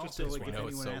 Well, then Just also, this like, one. if I know it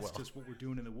anyone so asks well. us what we're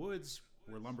doing in the woods,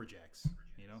 we're lumberjacks.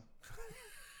 You know.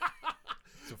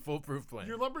 It's a foolproof plan.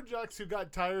 You're lumberjacks who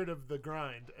got tired of the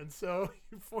grind, and so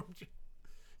you formed.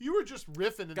 You were just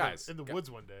riffing in the gu- woods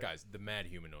one day. Guys, the mad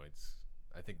humanoids.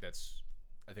 I think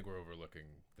we're overlooking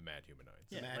the mad humanoids.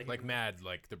 Yeah, Mad like mad,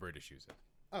 like the British use it.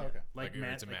 Oh, okay. Like Like,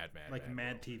 mad, it's a mad like world.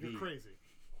 Mad TV, You're crazy.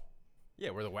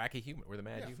 Yeah, we're the wacky human. We're the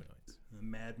mad humanoids. the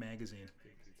Mad magazine.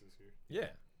 Yeah,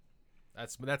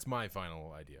 that's my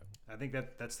final idea. I think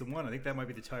that's the one. I think that might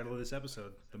be the title of this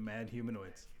episode: the Mad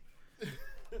Humanoids.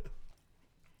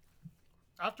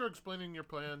 After explaining your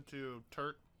plan to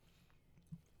Turt,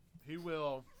 he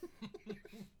will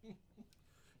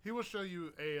show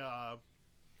you a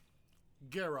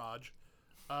garage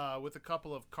with a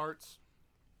couple of carts,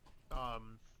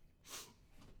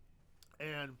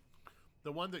 and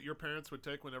the one that your parents would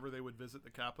take whenever they would visit the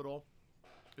capital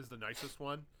is the nicest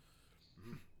one.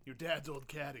 Your dad's old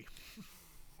caddy.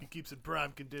 He keeps in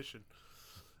prime condition.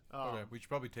 Okay, we should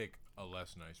probably take a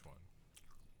less nice one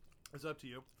It's up to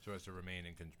you. so as to remain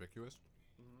inconspicuous.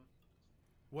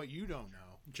 What you don't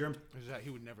know Germ. is that he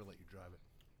would never let you drive it.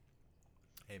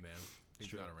 Hey man, he's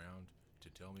Sure. not around to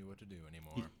tell me what to do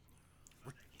anymore.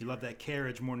 He loved that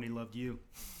carriage more than he loved you.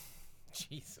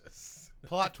 Jesus.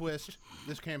 Plot twist: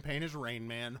 this campaign is Rain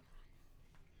Man.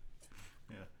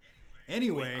 Yeah.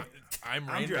 Anyway, I'm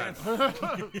I'm Rain Man.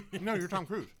 driving. No, you're Tom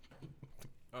Cruise.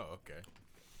 Oh, okay.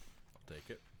 I'll take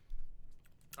it.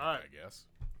 All right. I guess.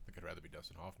 I could rather be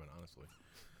Dustin Hoffman, honestly.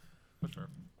 For sure.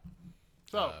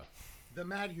 So, The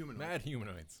Mad Humanoid. Mad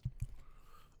humanoids.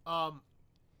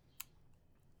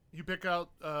 you pick out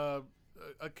a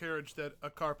carriage that a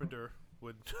carpenter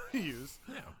would use.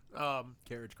 Yeah.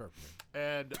 Carriage Carpenter.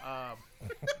 And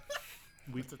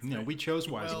we chose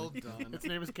wisely. Well done. its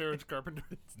name is Carriage Carpenter.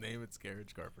 Its name is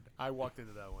Carriage Carpenter. I walked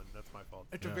into that one. That's my fault.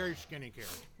 It's a very skinny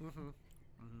carriage.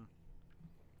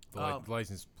 The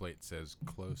license plate says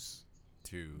close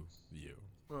to you.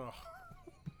 Ugh.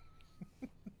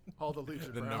 All the leaves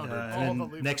are The brown. number. All And the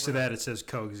then leaves next are to that, it says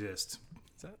coexist.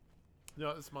 Is that?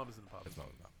 brown. No, it's Mamas and Papas. That's not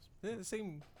the Papas.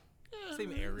 Same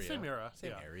area. Same era.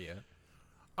 Same yeah. area.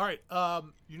 All right.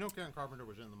 You know Karen Carpenter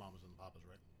was in The Mamas and the Papas,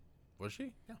 right? Was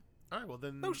she? All right. Well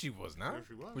then. No, she was not. Yes,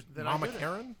 she was. Then I Mama did it.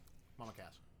 Karen? Mama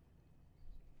Cass.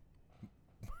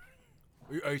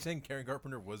 Are you saying Karen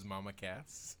Carpenter was Mama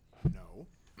Cass? No.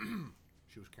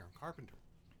 She was Karen Carpenter.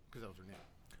 Because that was her name.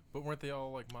 But weren't they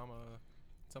all like Mama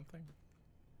something?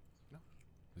 No.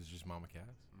 It was just Mama Cass?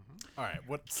 All right.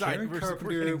 What side? Karen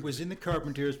Carpenter was in the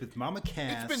Carpenters with Mama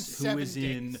Cass, been who was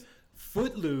 7 in days.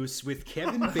 Footloose with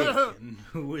Kevin Bacon,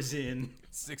 who was in.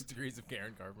 6 Degrees of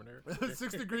Karen Carpenter.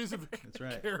 6 degrees of That's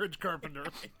right. Carriage Carpenter.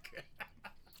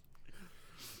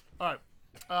 All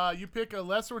right. You pick a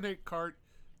less ornate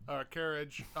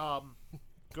carriage.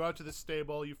 Go out to the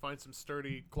stable. You find some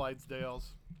sturdy Clydesdales.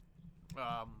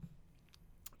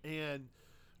 And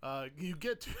you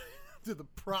get to the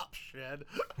prop shed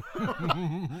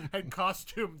and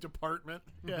costume department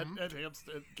at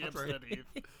Campstead Heath.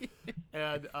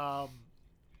 And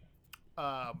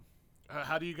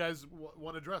how do you guys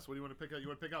want to dress? What do you want to pick out? You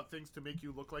want to pick out things to make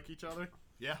you look like each other?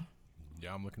 Yeah.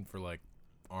 Yeah, I'm looking for like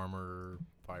armor,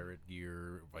 pirate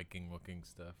gear, Viking looking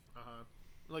stuff.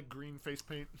 Like green face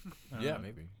paint. Yeah,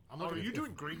 maybe. I'm Oh, are looking you at-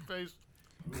 doing green face?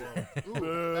 Ooh,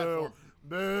 bad form.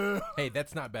 Boo. Hey,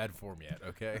 that's not bad form yet,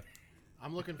 okay?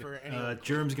 I'm looking for any.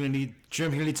 Germ's gonna need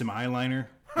some eyeliner.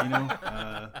 You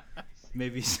know,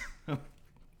 maybe some,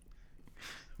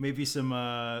 maybe some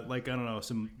like I don't know,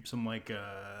 some like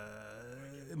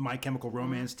My Chemical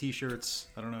Romance T-shirts.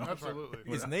 I don't know.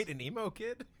 Absolutely. Is Nate an emo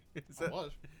kid? Is I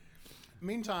was.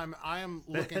 Meantime, I am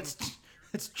looking.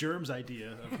 That's Germ's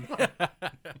idea.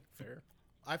 fair?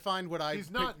 I find what I.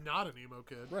 He's not an emo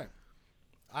kid. Right.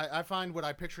 I find what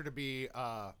I picture to be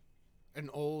an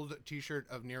old T-shirt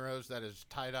of Nero's that is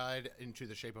tie-dyed into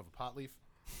the shape of a pot leaf.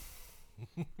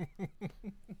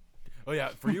 Oh yeah,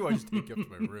 for you I just take you up to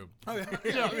my room.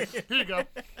 Yeah, here you go.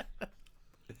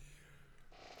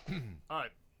 All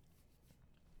right.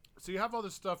 So you have all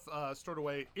this stuff stored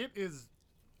away. It is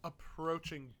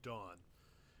approaching dawn,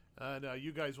 and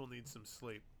you guys will need some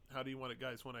sleep. How do you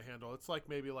guys want to handle? It's like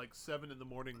maybe like 7 in the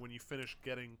morning when you finish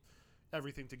getting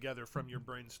everything together from your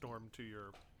brainstorm to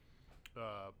your.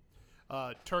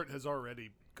 Turt has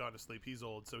already gone to sleep. He's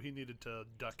old, so he needed to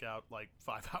duck out like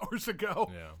 5 hours ago.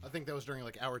 Yeah. I think that was during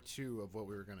like hour 2 of what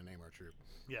we were going to name our troop.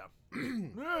 Yeah.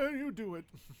 You do it.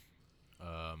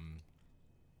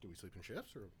 Do we sleep in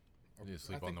shifts or You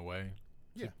sleep I on think- the way.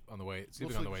 Yeah. On the way.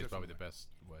 Sleeping sleep on the way is shifts probably on the best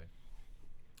way.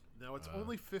 Now it's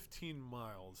only 15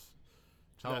 miles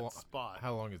to How that lo- spot.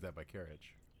 How long is that by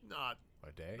carriage? Not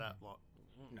A day? that long.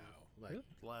 no? Like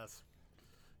Less.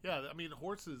 Yeah, I mean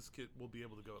horses will be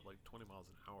able to go at like 20 miles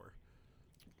an hour,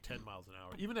 10 miles an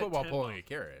hour. Even But at while 10 pulling miles, a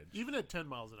carriage. even at 10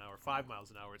 miles an hour, 5 miles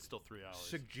an hour, it's still 3 hours.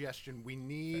 suggestion: we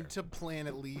need to plan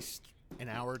at least an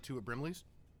hour or 2 at Brimley's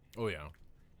Oh yeah.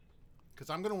 because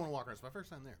I'm going to want to walk around. It's my first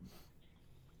time there.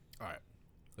 All right.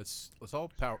 Let's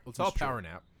all power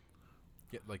nap.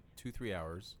 Get like 2-3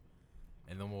 hours,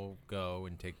 and then we'll go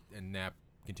and take a nap.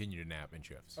 Continue to nap in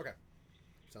shifts. Okay,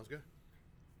 sounds good.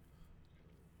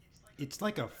 It's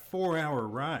like a 4-hour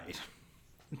ride.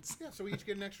 Yeah, so we each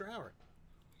get an extra hour.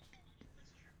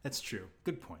 That's true.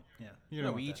 Good point. Yeah. You No,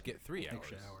 know we what each that- get 3 hours.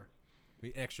 extra hour.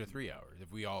 Extra 3 hours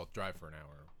if we all drive for an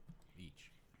hour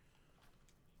each.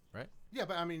 Right? Yeah,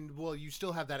 but I mean, well, you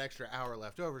still have that extra hour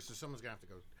left over, so someone's gonna have to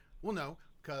go. Well, no,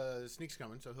 because Sneak's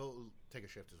coming, so he'll take a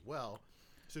shift as well.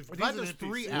 So if you But divide he's an those empty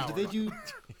 3 seat. hours, Do they do?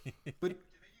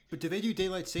 But But do they do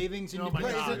daylight savings in Oh New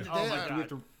my Hampshire? god! Oh my Do we, god! have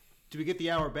to, do we get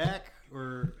the hour back,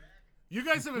 or You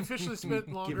guys have officially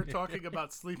spent longer talking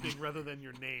about sleeping rather than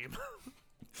your name.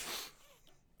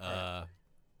 I'm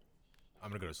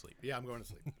gonna go to sleep. Yeah, I'm going to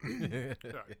sleep.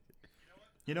 Alright.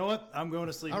 you know what? I'm going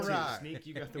to sleep All too. right. Sneak,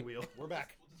 you got the wheel. We're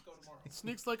back.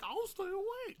 Sneak's like, I'll stay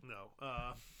awake. No.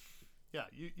 Yeah,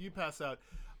 you pass out.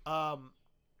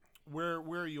 Where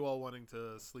are you all wanting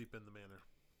to sleep in the manor?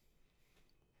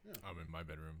 I'm in my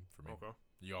bedroom for me. Okay.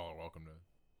 Y'all are welcome to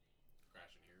crash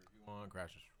in here if you want.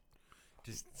 Crash.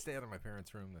 Just stay out of my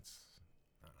parents' room. That's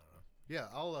I don't know. Yeah,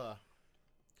 I'll.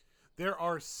 There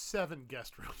are 7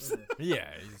 guest rooms.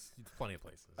 Yeah, it's plenty of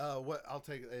places. What I'll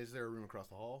take. Is there a room across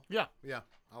the hall? Yeah. Yeah,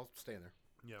 I'll stay in there.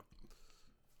 Yeah.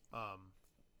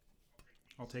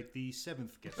 I'll take the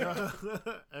 7th guest.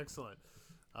 Excellent.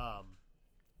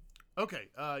 Okay,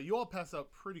 you all pass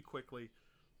out pretty quickly.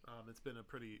 It's been a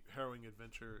pretty harrowing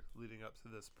adventure leading up to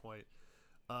this point.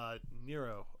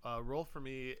 Nero, roll for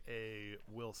me a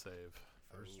will save.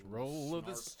 First roll of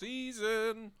the smart.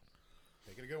 season.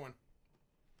 Make it a good one.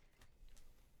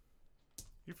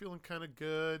 You're feeling kind of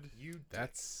good.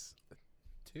 That's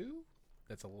 2.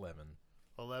 That's 11.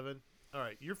 11. All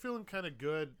right, you're feeling kind of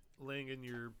good laying in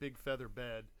your big feather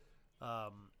bed.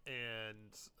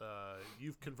 And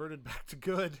you've converted back to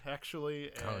good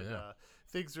actually, and yeah.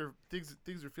 things are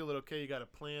feeling okay. You got a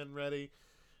plan ready.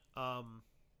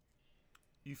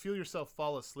 You feel yourself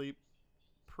fall asleep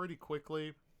pretty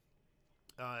quickly,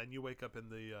 and you wake up in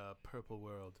the purple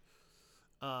world,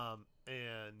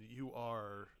 and you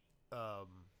are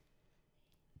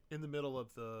in the middle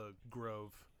of the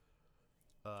grove,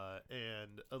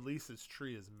 and Elise's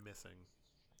tree is missing.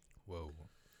 Whoa.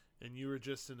 And you were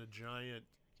just in a giant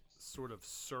sort of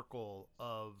circle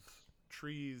of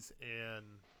trees and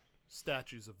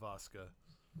statues of Vasca.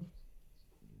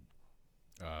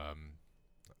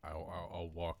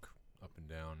 I'll walk up and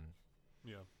down.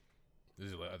 Yeah.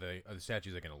 Are the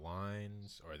statues like in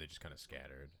lines, or are they just kind of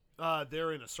scattered?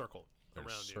 They're in a circle They're in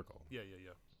a around circle. you.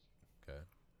 Yeah. Okay.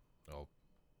 I'll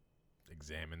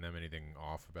examine them. Anything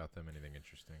off about them? Anything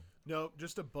interesting? No,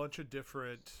 just a bunch of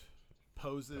different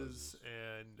poses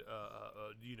and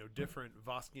different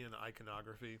Voskian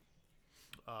iconography.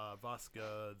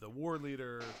 Vasca, the war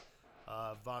leader,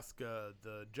 Vasca,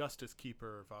 the justice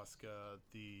keeper, Vasca,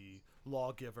 the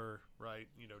lawgiver, right?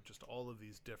 Just all of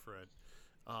these different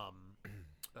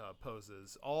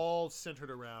poses, all centered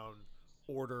around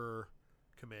order,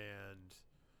 command,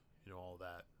 all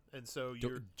that. And so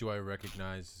Do I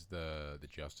recognize the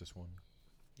justice one?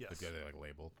 yes, Are they like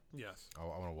labeled? yes, I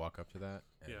want to walk up to that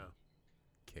and yeah.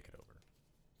 kick it over.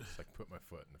 Just like put my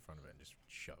foot in the front of it and just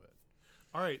shove it.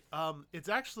 All right. It's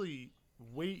actually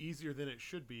way easier than it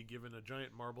should be, given a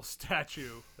giant marble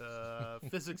statue.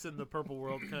 Physics in the purple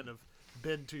world kind of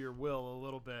bend to your will a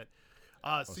little bit.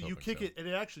 So you hoping kick so. it, and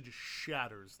it actually just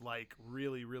shatters like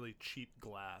really, really cheap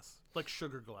glass, like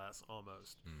sugar glass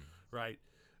almost, right?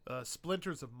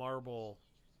 Splinters of marble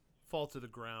fall to the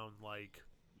ground like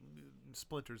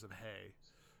splinters of hay,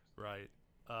 right?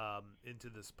 Into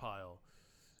this pile.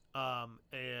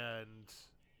 And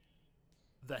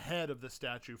the head of the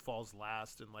statue falls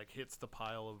last and like hits the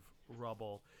pile of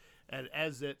rubble, and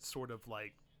as it sort of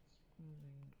like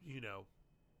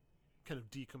kind of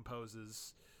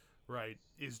decomposes, right,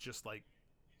 is just like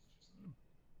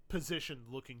positioned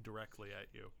looking directly at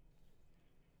you,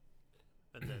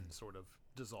 and then sort of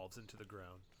dissolves into the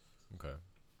ground. Okay.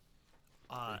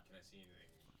 Uh, Can I see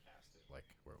anything past it, like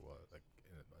where it was, like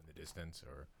in the distance,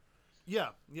 or? yeah,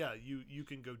 you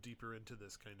can go deeper into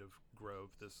this kind of grove,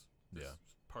 this Yeah.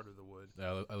 part of the wood.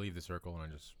 I leave the circle and I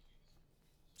just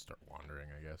start wandering,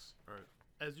 I guess. All right.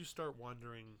 As you start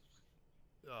wandering,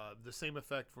 the same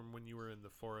effect from when you were in the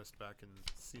forest back in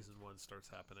season 1 starts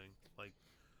happening. Like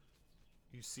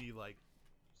you see, like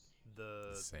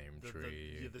the Same the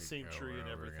tree same over tree and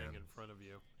over everything again. in front of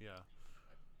you. Yeah.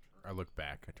 I look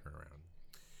back. I turn around.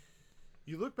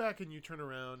 You look back and you turn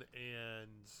around, and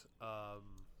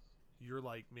you're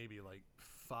like maybe like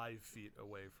 5 feet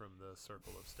away from the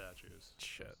circle of statues.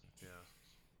 Shit. Yeah.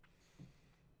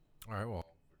 All right. Well,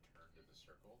 return to the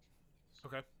circle.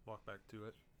 Okay. Walk back to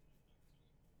it.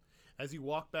 As you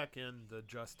walk back in, the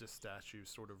justice statue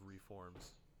sort of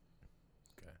reforms.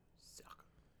 Okay. Suck.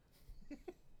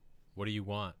 What do you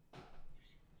want?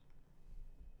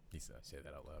 He said, "Say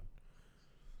that out loud."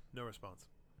 No response.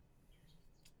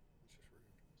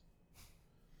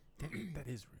 That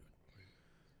is rude.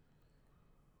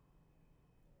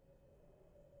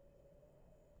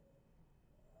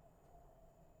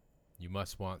 You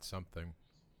must want something.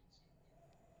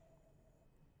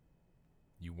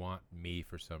 You want me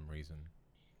for some reason.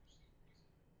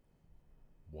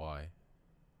 Why?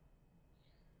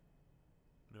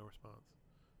 No response.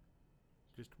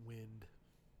 Just wind.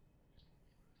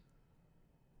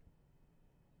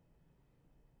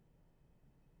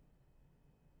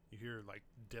 You hear like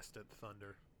distant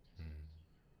thunder.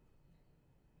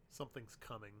 Something's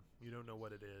coming. You don't know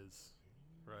what it is,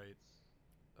 right?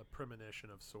 A premonition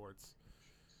of sorts.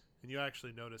 And you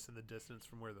actually notice in the distance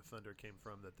from where the thunder came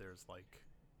from that there's like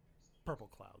purple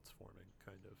clouds forming,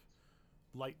 kind of.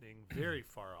 Lightning very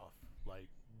far off. Like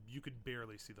you could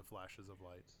barely see the flashes of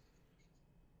light.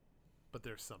 But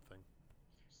there's something.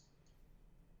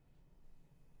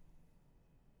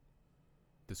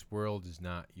 This world is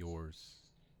not yours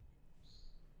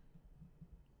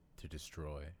to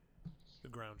destroy. The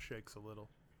ground shakes a little.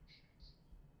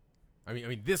 I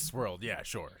mean, this world, yeah,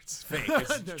 sure, it's fake.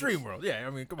 It's dream world, yeah. I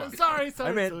mean, come on. Sorry.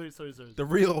 I meant sorry. the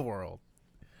real world.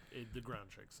 The ground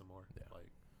shakes some more. Yeah.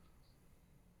 Like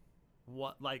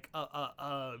what? Like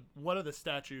one of the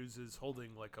statues is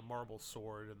holding like a marble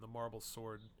sword, and the marble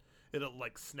sword it'll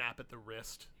like snap at the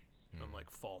wrist and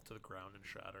like fall to the ground and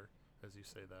shatter as you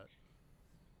say that.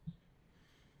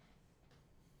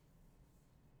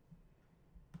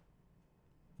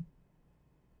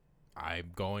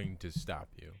 I'm going to stop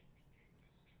you.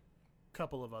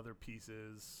 Couple of other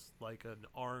pieces, like an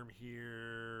arm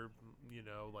here,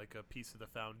 like a piece of the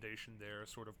foundation there,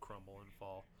 sort of crumble and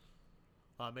fall.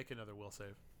 Make another will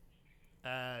save.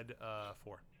 Add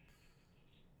 4.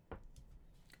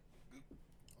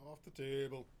 Off the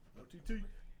table. OTT.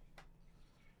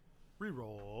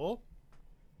 Reroll.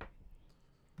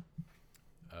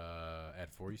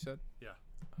 At 4, you said? Yeah.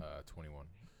 21.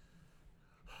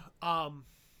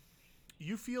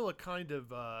 You feel a kind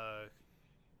of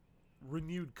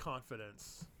renewed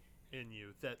confidence in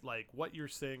you that like what you're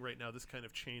saying right now, this kind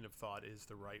of chain of thought is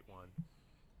the right one.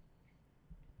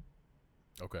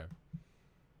 Okay.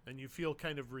 And you feel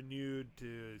kind of renewed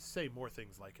to say more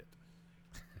things like it.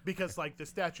 Because like the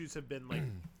statues have been like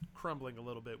crumbling a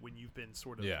little bit when you've been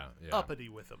sort of uppity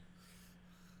with them.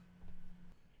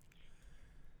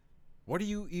 What do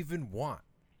you even want?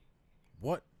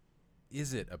 What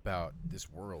is it about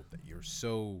this world that you're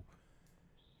so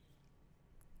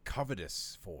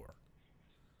covetous for?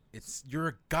 You're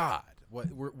a god.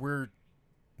 We're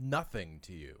nothing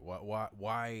to you.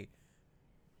 Why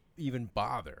even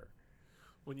bother?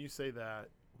 When you say that,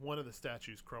 one of the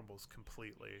statues crumbles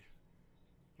completely,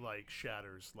 like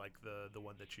shatters, like the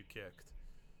one that you kicked.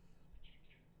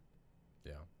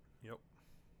 Yeah. Yep.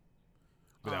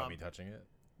 Without me touching it?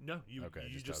 No, you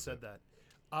just said that.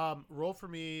 Roll for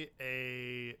me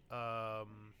a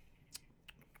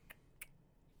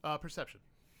perception.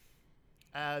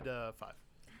 Add 5.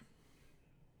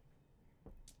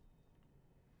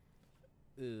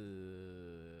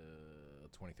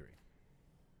 23.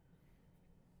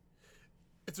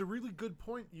 It's a really good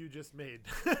point you just made.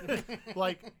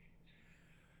 Like,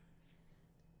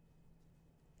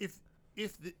 if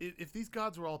these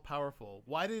gods were all powerful,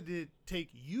 why did it take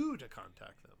you to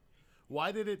contact them?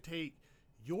 Why did it take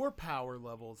your power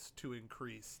levels to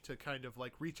increase to kind of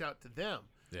like reach out to them?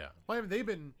 Yeah. Why haven't they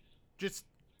been just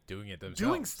Doing it themselves.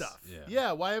 doing stuff?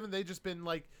 Yeah. Why haven't they just been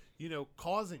like,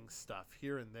 causing stuff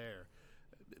here and there?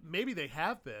 Maybe they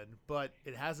have been, but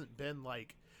it hasn't been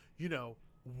like,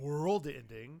 world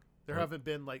ending. There hasn't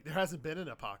been an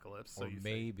apocalypse. So or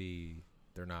maybe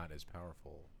they're not as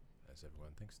powerful as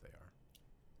everyone thinks they are.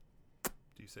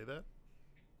 Do you say that?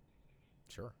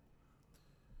 Sure.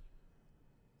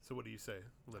 So what do you say,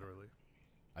 literally?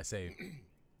 I say,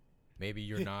 maybe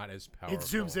you're not as powerful. It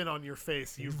zooms in on your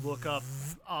face. You look up,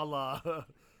 a la.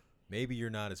 Maybe you're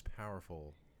not as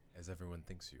powerful as everyone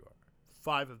thinks you are.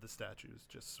 5 of the statues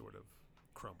just sort of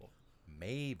crumble.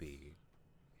 Maybe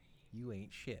you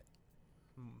ain't shit.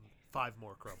 5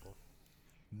 more crumble.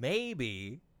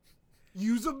 Maybe.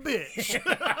 Use a bitch.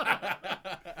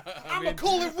 I'm gonna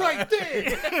call it right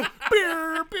there.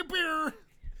 Beer, beer, beer.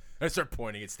 I start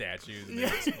pointing at statues and they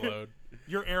explode.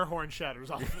 Your air horn shatters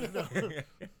off. I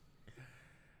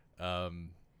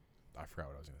forgot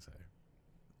what I was gonna say.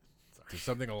 Just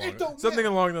something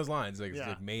along those lines. Like, Yeah. it's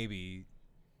like maybe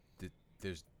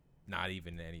there's not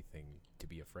even anything to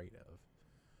be afraid of.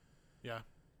 Yeah.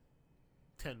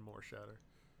 10 more shatter.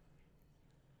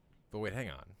 But wait, hang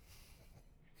on.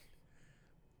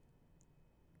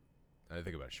 I didn't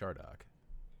think about Shardock.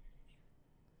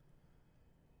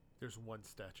 There's 1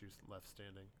 statue left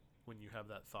standing when you have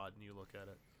that thought and you look at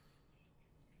it.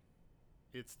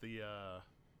 It's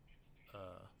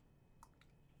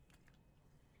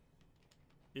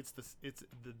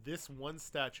this one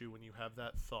statue when you have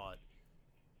that thought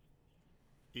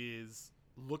is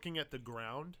looking at the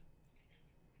ground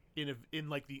in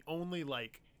like the only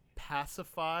like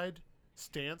pacified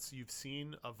stance you've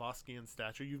seen a Voskian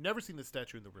statue. You've never seen the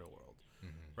statue in the real world,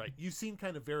 right? You've seen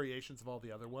kind of variations of all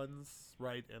the other ones,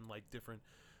 right? And like different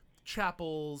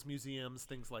chapels, museums,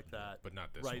 things like that. But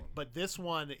not this right? one. But this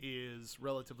one is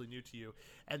relatively new to you,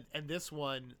 and this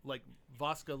one, like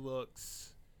Voska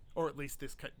looks, or at least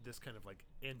this kind of like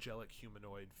angelic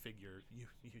humanoid figure.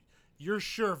 You're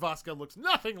sure Voska looks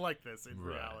nothing like this in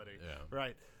Right, reality, yeah.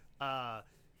 right?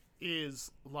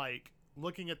 Is like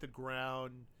looking at the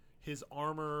ground. His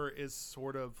armor is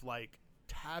sort of like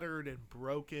tattered and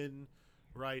broken,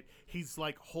 right? He's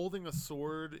like holding a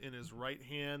sword in his right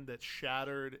hand that's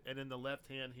shattered, and in the left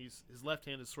hand, his left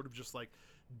hand is sort of just like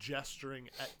gesturing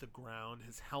at the ground.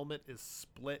 His helmet is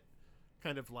split,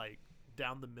 kind of like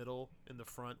down the middle in the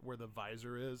front where the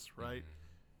visor is, right?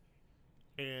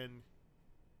 And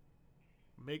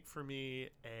make for me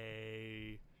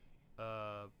a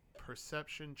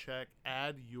perception check.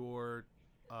 Add your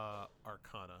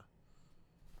Arcana.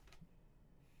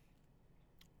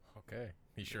 Okay.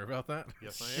 You sure about that?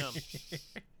 Yes, I am.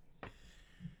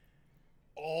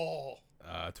 Oh,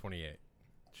 28.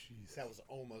 Jeez. that was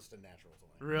almost a natural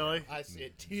 20. Really?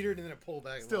 It teetered and then it pulled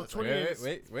back. Still, It's like,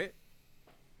 28 Wait.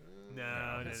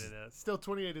 No. Still,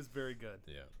 28 is very good.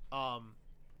 Yeah.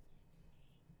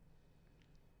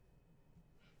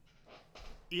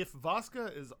 If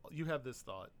Voska is, you have this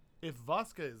thought. If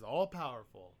Voska is all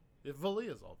powerful, if Vali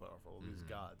is all powerful, these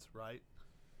gods, right?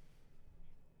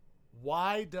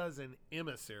 Why does an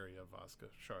emissary of Voska,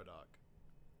 Shardak,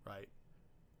 right?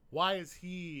 Why is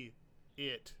he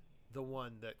the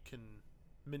one that can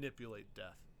manipulate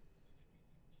death?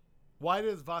 Why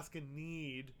does Voska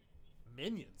need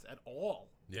minions at all?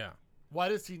 Yeah. Why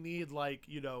does he need, like,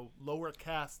 lower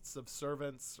castes of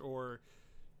servants or,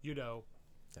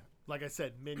 like I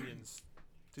said, minions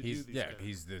to do these things?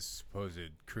 He's this supposed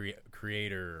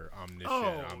creator,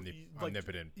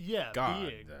 omnipotent god.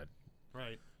 Being.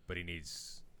 Right. But he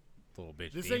needs little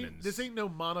bitch This demons. ain't no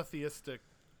monotheistic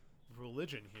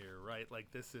religion here, right?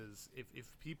 Like, this is, if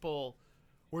people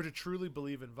were to truly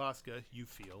believe in Voska, you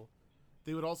feel,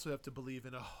 they would also have to believe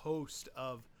in a host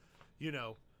of,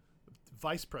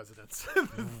 vice presidents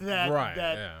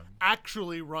that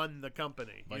actually run the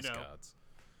company. Vice gods.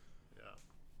 Yeah.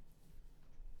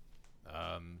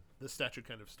 The statue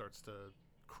kind of starts to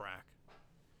crack,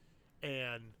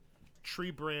 and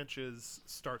tree branches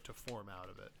start to form out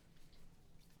of it.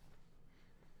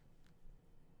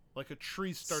 Like a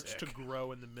tree starts to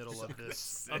grow in the middle of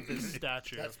this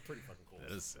statue. That's pretty fucking cool.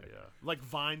 That is sick. Yeah, like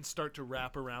vines start to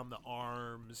wrap around the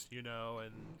arms,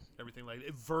 and everything like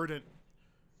it. Verdant,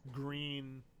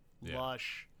 green,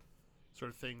 lush,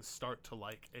 sort of things start to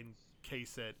like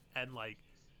encase it, and like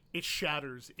it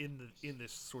shatters in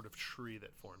this sort of tree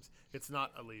that forms. It's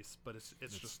not Elise, but it's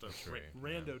just a tree,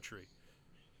 rando tree.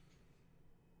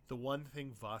 The one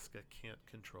thing Voska can't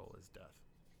control is death.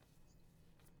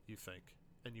 You think,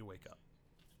 and you wake up.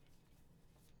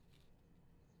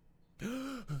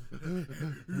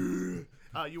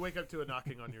 You wake up to a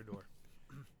knocking on your door.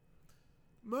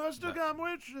 Master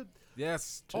Gamwich,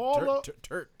 Yes. All are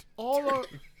And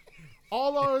I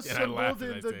laughed assembled as I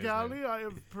in say the his galley. name. I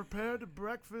have prepared a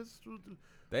breakfast.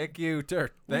 Thank you,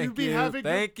 Turt. Will you Thank be you. having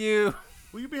your- Thank you.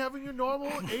 Will you be having your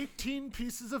normal 18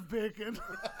 pieces of bacon?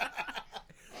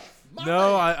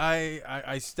 No,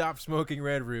 I stopped smoking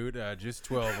Red Root. Just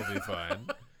 12 will be fine.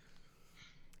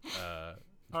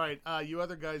 All right, you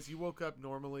other guys, you woke up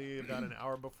normally about an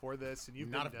hour before this, and you've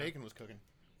Not if been down- bacon was cooking.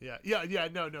 Yeah.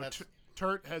 No. That's-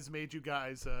 Turt has made you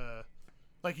guys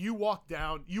like you walk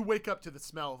down, you wake up to the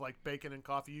smell of like bacon and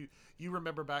coffee. You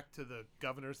remember back to the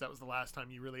Governor's. That was the last time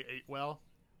you really ate well.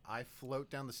 I float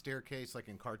down the staircase like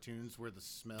in cartoons where the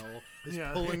smell is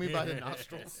Yeah. pulling me by the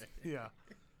nostrils. Yeah.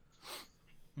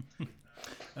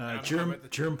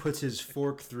 Germ puts his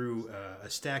fork through a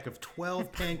stack of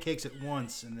 12 pancakes at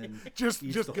once, and then Just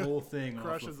eats the go- whole thing off the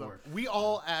crushes them. fork. We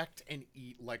all act and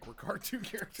eat like we're cartoon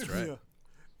characters. Right. Yeah.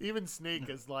 Even Snake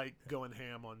is like going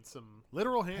ham on some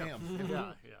literal ham.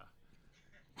 Yeah.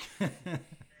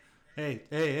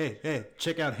 Hey!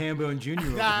 Check out Hambone Jr.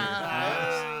 over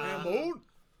here.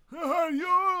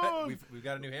 Hambone? We've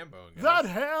got a new ham bone. Guys. That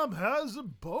ham has a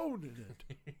bone in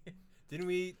it. Didn't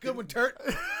we? Good one, Turt.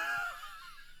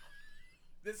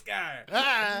 This guy.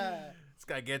 Ah, This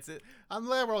guy gets it. I'm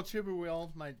glad we're all chippy. We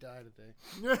all might die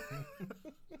today.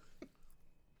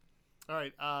 All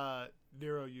right,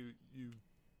 Nero, you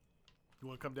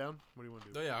want to come down? What do you want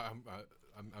to do? Oh yeah,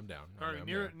 I'm down. All right,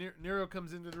 Nero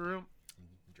comes into the room. I'm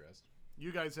dressed.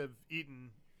 You guys have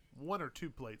eaten 1 or 2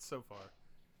 plates so far.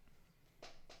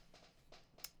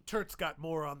 Turt's got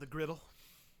more on the griddle.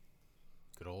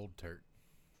 Good old Turt.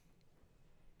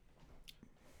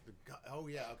 Oh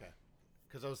yeah, okay.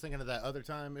 Because I was thinking of that other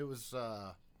time. It was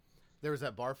there was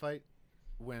that bar fight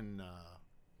when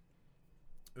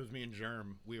it was me and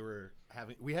Germ. We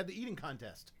had the eating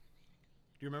contest.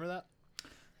 Do you remember that?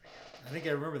 I think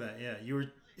I remember that. Yeah, you were.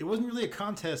 It wasn't really a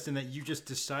contest in that you just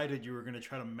decided you were going to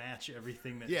try to match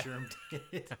everything that Yeah. Germ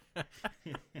did.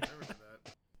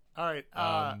 All right.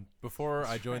 Before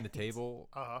I join the table,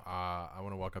 Uh-huh. I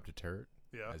want to walk up to Turt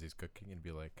Yeah. as he's cooking and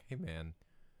be like, "Hey, man,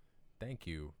 thank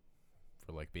you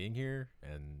for like being here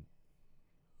and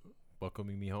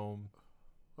welcoming me home."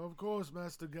 Of course,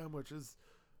 Master Gamwich is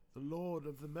the lord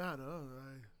of the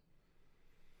manor.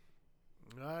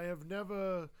 I have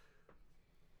never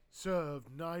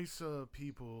served nicer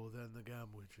people than the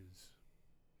Gamwiches.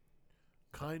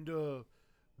 Kinder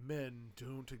men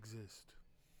don't exist.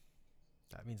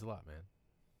 That means a lot, man.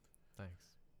 Thanks.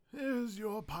 Here's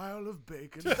your pile of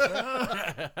bacon,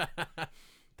 sir.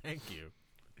 Thank you.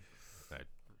 I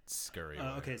scurry away.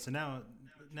 Okay, so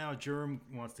now Germ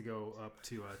wants to go up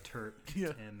to Turt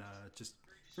Yeah. and just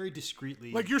very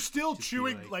discreetly. Like you're still Just be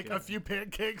chewing like, like a few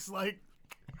pancakes. Like,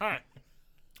 hi.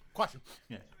 Question.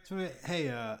 Yeah. So hey,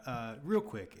 real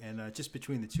quick, and just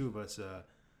between the two of us,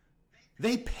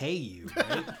 they pay you,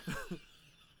 right?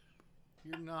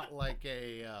 You're not like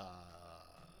a.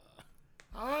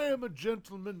 I am a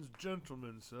gentleman's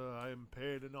gentleman, sir. I am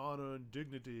paid in honor and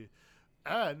dignity,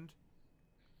 and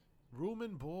room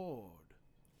and board.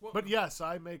 But yes,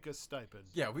 I make a stipend.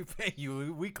 Yeah, we pay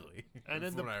you weekly. And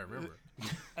That's in the what I remember.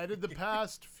 and in the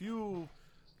past few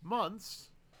months,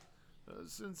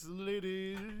 since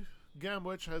Lady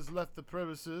Gamwich has left the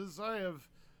premises, I have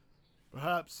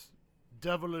perhaps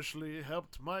devilishly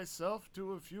helped myself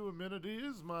to a few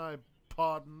amenities. My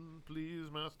pardon, please,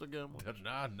 Master Gamwich.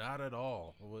 Not at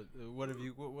all. What have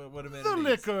you? What amenities? The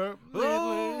liquor, mainly.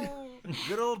 Oh,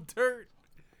 good old Turt.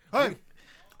 Hey,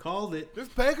 Called it. does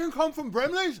bacon come from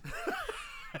Brimley's?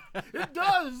 It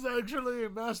does, actually,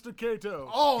 Master Cato.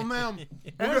 Oh man.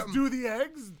 As do the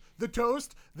eggs, the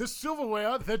toast, the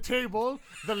silverware, the table,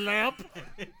 the lamp,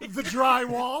 the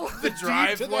drywall, The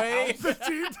driveway. the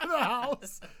deed to the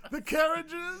house, the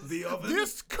carriages, The oven.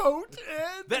 this coat,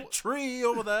 and That tree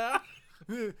over there.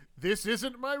 this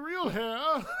isn't my real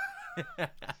hair.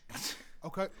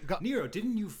 Okay. Nero,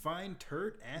 didn't you find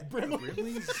Turt at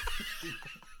Brimley's?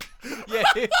 Yeah,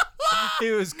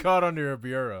 he was caught under a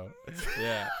bureau.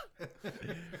 Yeah.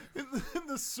 In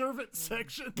the servant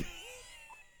section.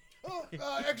 Oh,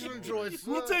 excellent choice.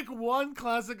 We'll take one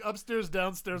classic upstairs,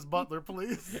 downstairs butler,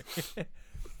 please.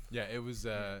 Yeah, it was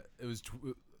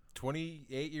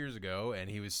 28 years ago, and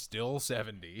he was still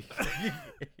 70.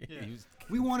 He was,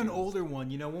 We want an older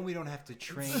one, one we don't have to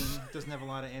train, doesn't have a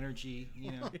lot of energy,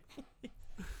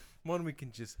 one we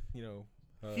can just,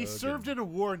 He served in a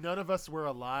war none of us were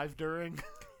alive during.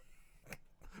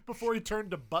 Before he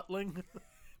turned to buttling.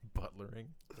 butlering.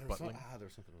 There's something I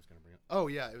was gonna bring up. Oh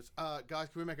yeah, it was. Guys,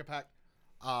 can we make a pact?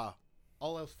 All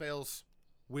else fails,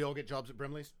 we all get jobs at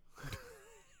Brimley's.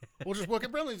 We'll just work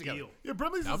at Brimley's together. Deal. Yeah,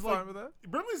 Brimley's I'm is fine like with that.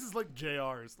 Brimley's is like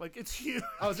JR's. Like it's huge.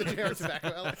 I was a JR Tobacco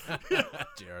Alley.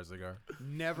 JR cigar.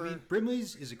 Never.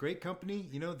 Brimley's is a great company.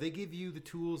 They give you the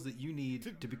tools that you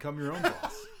need to become your own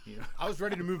boss. I was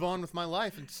ready to move on with my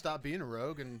life and stop being a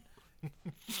rogue and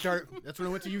start. That's when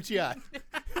I went to UTI.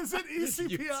 Is it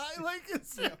ECPI? Like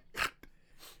it's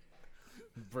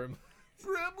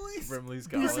Brimley's? Brimley's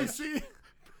College. BCC?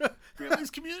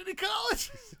 Brimley's Community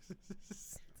College?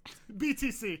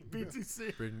 BTC.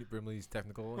 Brimley's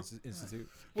Technical Institute.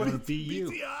 Gonna be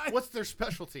you. BTI? What's their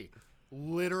specialty?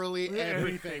 Literally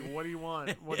everything. Anything. What do you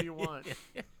want? What do you want?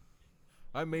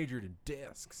 I majored in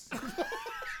discs.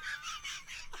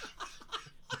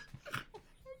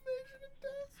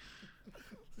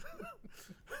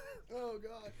 Oh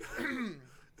God.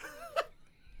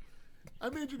 I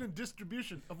majored in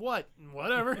distribution of what?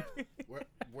 Whatever.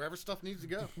 Wherever stuff needs to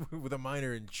go. With a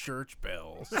minor in church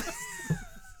bells.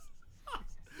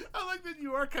 I like that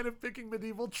you are kind of picking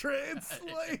medieval trades,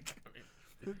 like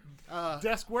Uh,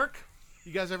 desk work.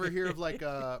 you guys ever hear of like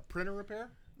printer repair?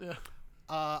 Yeah.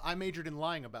 I majored in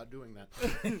lying about doing that.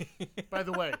 By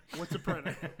the way, what's a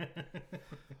printer?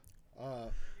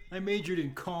 I majored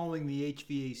in calling the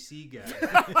HVAC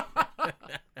guy.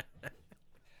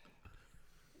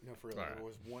 No, for real. All right. There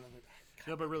was one of it.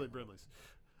 No, but really, Brimley's.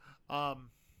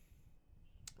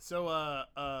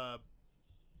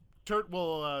 Turt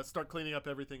will start cleaning up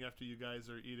everything after you guys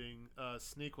are eating.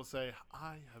 Sneak will say,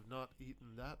 I have not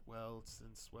eaten that well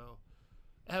since,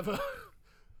 ever.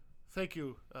 Thank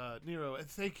you, Nero, and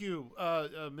thank you,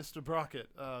 Mr. Brockett.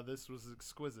 This was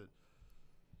exquisite.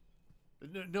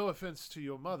 No offense to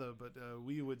your mother, but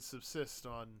we would subsist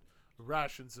on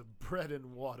rations of bread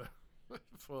and water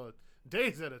for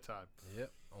days at a time.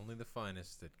 Yep, only the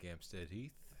finest at Gampstead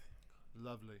Heath.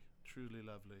 Lovely, truly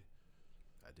lovely.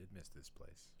 I did miss this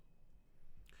place.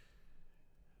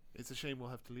 It's a shame we'll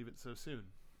have to leave it so soon.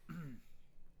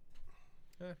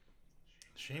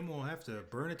 Shame we'll have to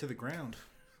burn it to the ground.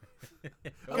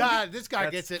 God, this guy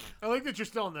That's- gets it. I like that you're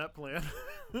still on that plan.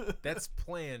 That's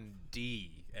plan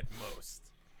D at most.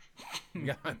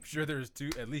 Yeah, I'm sure there's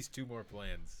at least two more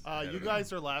plans. You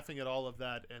guys are laughing at all of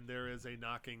that, and there is a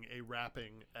knocking, a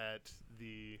rapping at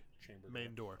the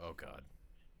main door. Oh God.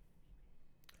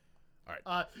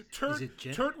 Turt, Is it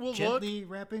Turt will look. gently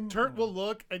rapping? Turt will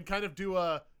look and kind of do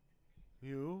a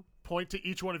point to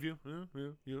each one of you,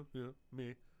 you,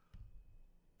 me,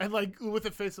 and like with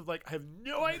a face of like I have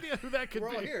no idea who that could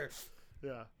We're be. all here.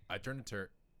 Yeah. I turn to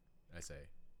Turt. I say,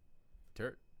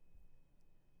 Turt,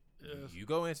 Yes. you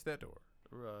go answer that door.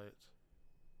 Right.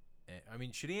 I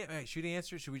mean, should he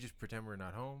answer? Should we just pretend we're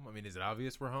not home? I mean, is it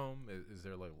obvious we're home? Is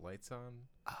there like lights on?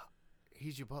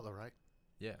 He's your butler, right?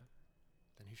 Yeah.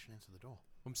 Then he should answer the door.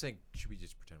 I'm saying, should we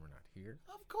just pretend we're not here?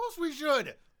 Of course we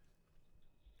should.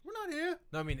 We're not here.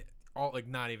 No, I mean, all like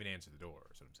not even answer the door.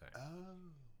 Is what I'm saying. Oh.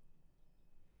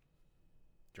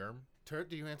 Germ. Turt,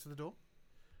 do you answer the door?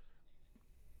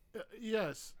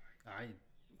 Yes. I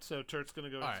So Turt's gonna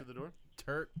go All answer right. the door.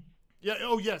 Turt. Yeah.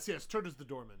 Oh yes. Turt is the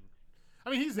doorman. I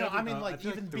mean, he's No, I everywhere. mean, I like,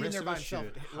 feel even like the being rest there of by us himself,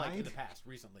 should like, in hide. the past,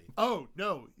 recently. Oh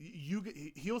no,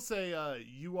 he'll say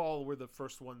you all were the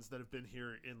first ones that have been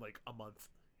here in like a month.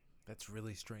 That's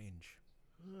really strange.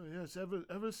 Oh, yes,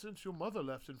 ever since your mother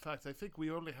left. In fact, I think we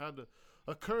only had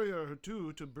a courier or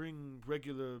two to bring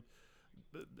regular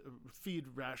feed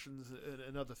rations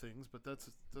and other things, but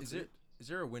that's Is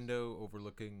there a window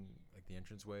overlooking like the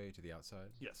entranceway to the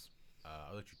outside? Yes.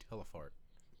 I'll let you teleport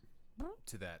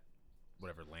to that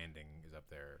whatever landing is up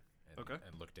there, and, Okay.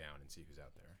 and look down and see who's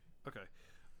out there.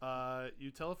 Okay. You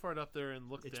teleport up there and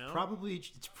look It's down. probably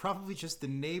just the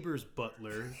neighbor's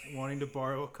butler wanting to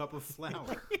borrow a cup of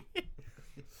flour.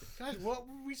 Guys, what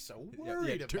were we so Yeah,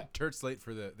 worried about? Turt's late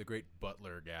for the great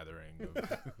Butler gathering of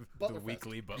the Butler Fest.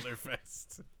 weekly Butler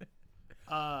Fest.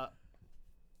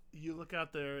 You look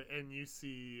out there and you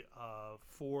see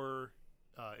 4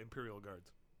 Imperial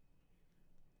guards.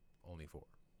 Only 4.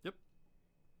 Yep.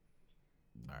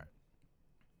 All right.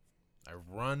 I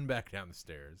run back down the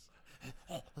stairs,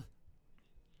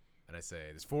 and I say,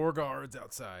 "There's 4 guards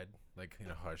outside," like in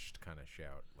a hushed kind of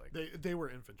shout, like They were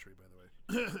infantry, by the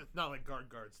way. Not like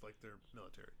guards, like they're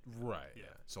military. right, Yeah.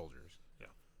 soldiers. Yeah.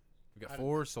 We got How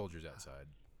 4 soldiers outside.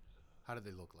 How did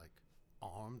they look like?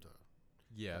 Armed? Or?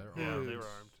 Yeah, they're Yeah, armed. they were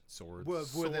armed. Swords.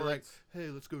 Were they like, Swords. hey,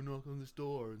 let's go knock on this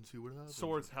door and see what happens?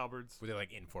 Swords, halberds. Were they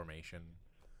like in formation?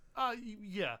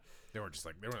 Yeah. They weren't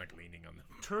like leaning on them.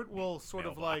 Turt will sort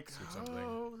of like, Mailbox or something.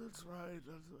 oh, that's right.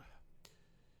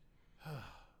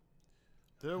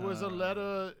 There was a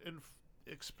letter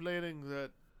explaining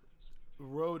that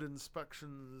road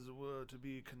inspections were to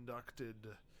be conducted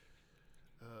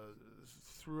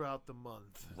throughout the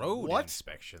month. Road What?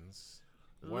 inspections.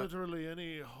 What? Literally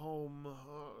any home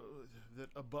that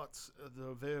abuts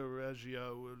the Via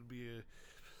Regia will be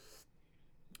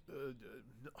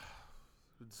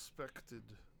inspected.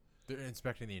 They're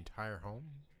inspecting the entire home.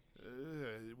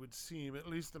 It would seem, at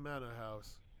least the manor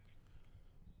house.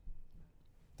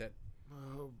 That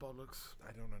Oh, bollocks.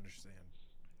 I don't understand.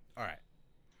 All right.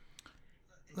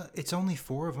 It's only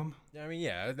 4 of them. I mean,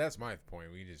 yeah, that's my point.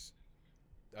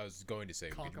 I was going to say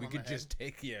Conk 'em we on could the just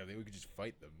we could just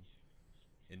fight them,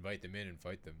 invite them in and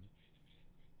fight them,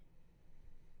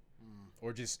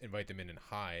 or just invite them in and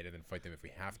hide and then fight them if we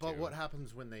have to. But what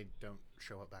happens when they don't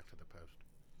show up back to the post?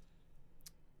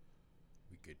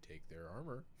 We could take their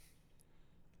armor.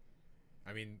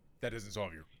 I mean, that doesn't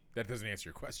answer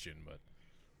your question, but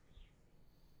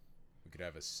we could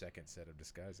have a second set of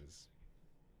disguises.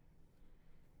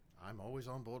 I'm always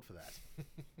on board for that.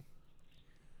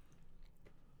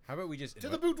 How about we just To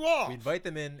the boudoir! we invite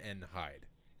them in and hide?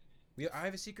 I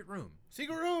have a secret room.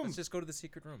 Secret room! Let's just go to the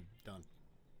secret room. Done.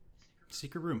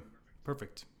 Secret room.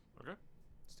 Perfect. Okay.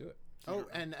 Let's do it. Oh,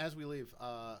 and as we leave,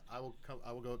 I will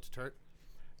go up to Turt,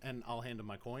 and I'll hand him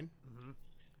my coin. Mm-hmm.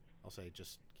 I'll say,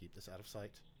 just keep this out of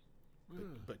sight,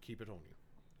 but keep it on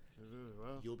you.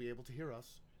 Well, You'll be able to hear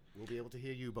us. We'll be able to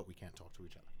hear you, but we can't talk to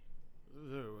each other.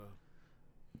 very well.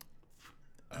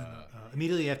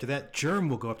 Immediately after that, Germ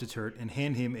will go up to Turt and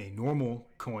hand him a normal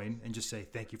coin and just say,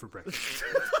 "Thank you for breakfast."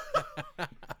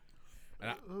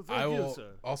 And Well, I thank you, will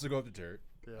sir. also go up to Turt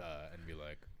Yeah. and be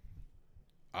like,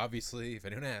 obviously, if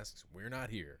anyone asks, we're not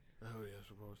here. Oh, yes,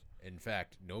 of course. In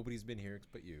fact, nobody's been here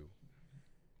but you.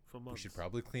 for months. We should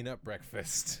probably clean up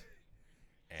breakfast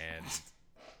and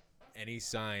any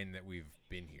sign that we've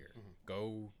been here.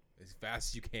 Go as fast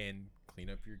as you can, clean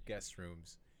up your guest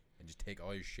rooms, and just take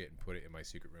all your shit and put it in my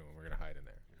secret room, and we're going to hide in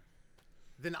there.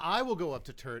 Then I will go up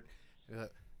to Turt.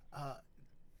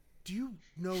 Do you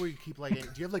know where you keep do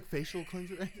you have facial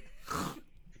cleanser?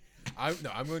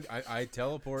 I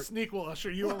teleport. Sneak will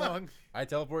usher you along. I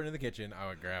teleport into the kitchen. I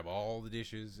would grab all the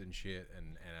dishes and shit.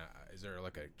 And is there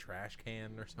a trash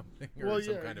can or something, or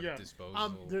some kind of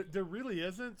disposal? There really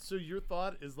isn't. So your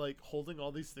thought is holding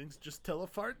all these things, just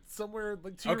teleport somewhere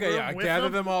to your room I with gather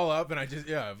them all up, and I just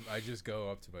go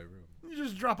up to my room. You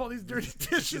just drop all these dirty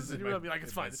dishes in your room. You're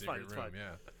it's in my fine, it's fine, secret it's room, fine.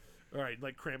 Yeah. All right,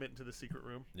 cram it into the secret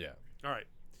room. Yeah. All right.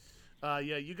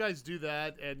 You guys do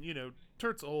that, and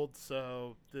Turt's old,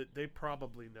 so they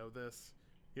probably know this.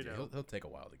 He'll take a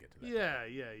while to get to that. Yeah.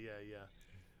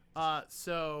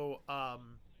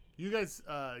 You guys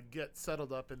get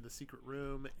settled up in the secret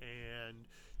room, and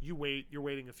you wait. You're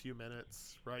waiting a few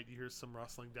minutes, right? You hear some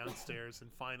rustling downstairs,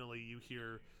 and finally you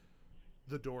hear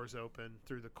the doors open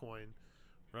through the coin,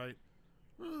 right?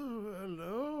 Oh,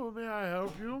 hello, may I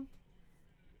help you?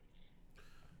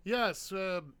 Yes,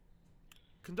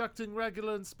 conducting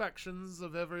regular inspections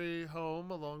of every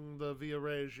home along the Via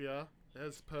Regia,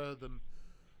 as per the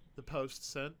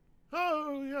post sent.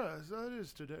 Oh, yes, that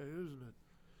is today, isn't it?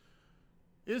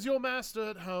 Is your master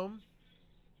at home?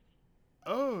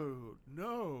 Oh,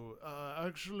 no.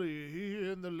 Actually,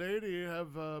 he and the lady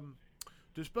have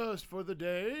dispersed for the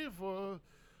day for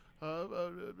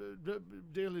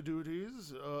daily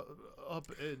duties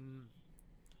up in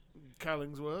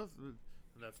Callingsworth.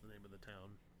 That's the name of the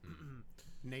town.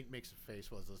 Nate makes a face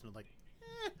while he's listening,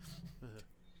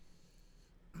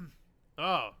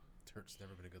 Oh. Turk's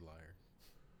never been a good liar.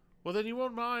 Well, then you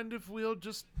won't mind if we'll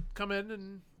just come in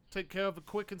and take care of a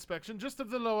quick inspection, just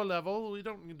of the lower level. We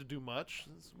don't need to do much,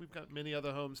 since we've got many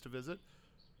other homes to visit.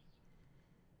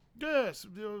 Yes,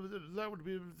 that would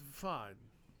be fine.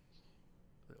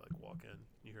 They walk in.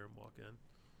 You hear him walk in.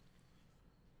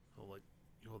 He'll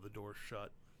you hold the door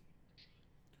shut.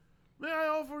 May I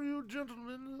offer you,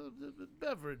 gentlemen, a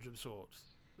beverage of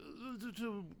sorts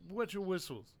to wet your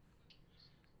whistles?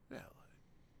 Well,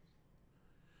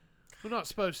 we're not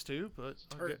supposed to, but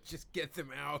Just get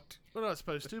them out. we're not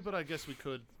supposed to, but I guess we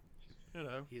could. he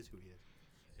is who he is.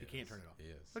 You can't turn it off. He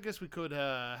is. I guess we could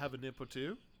have a nip or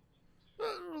two.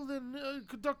 Well, then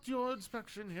conduct your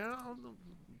inspection here. I'll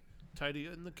tidy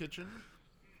it in the kitchen.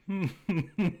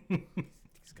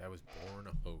 This guy was born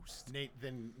a host. Nate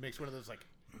then makes one of those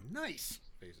nice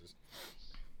faces.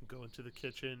 Go into the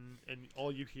kitchen, and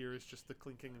all you hear is just the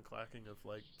clinking and clacking of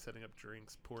setting up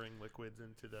drinks, pouring liquids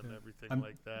into them, everything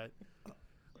like that.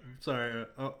 Sorry,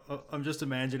 I'm just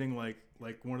imagining like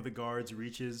one of the guards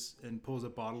reaches and pulls a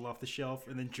bottle off the shelf,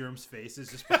 and then Germ's face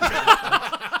is just he's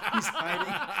hiding.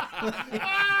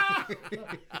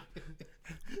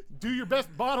 Do your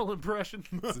best bottle impression.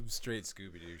 Some straight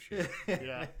Scooby-Doo shit.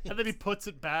 Yeah, and then he puts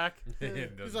it back.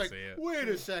 Doesn't He's like, say it. wait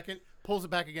a second. Pulls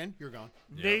it back again. You're gone.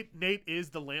 Yeah. Nate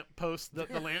is the lamppost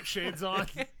that the lampshade's on.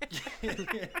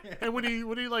 And when he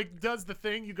does the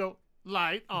thing, you go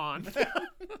light on.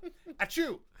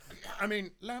 Achoo! I mean,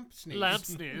 lamp sneeze. Lamp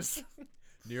sneeze.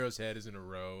 Nero's head is in a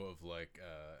row of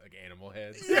animal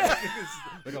heads. Yeah.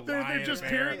 Like a They're lion, just a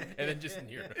bear, peering. and then just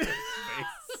Nero's face.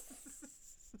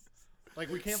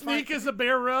 We can't Sneak find. is a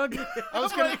bear rug. I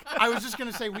was just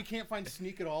gonna say we can't find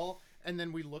Sneak at all, and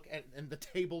then we look at and the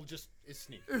table just is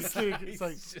Sneak. Sneak. It's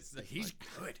like He's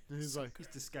good. he's like, He's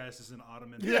disguised as an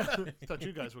ottoman. yeah. Thought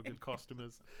you guys were good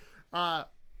costumers.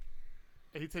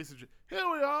 He takes a drink. Here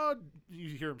we are.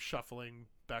 You hear him shuffling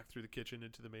back through the kitchen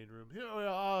into the main room. Here we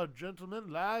are,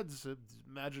 gentlemen, lads.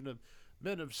 Imagine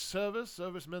men of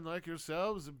servicemen like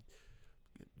yourselves.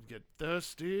 Get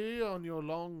thirsty on your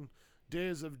long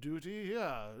days of duty.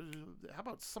 Yeah. How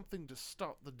about something to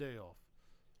start the day off?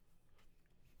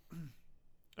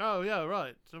 Oh, yeah,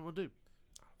 right. So we'll do.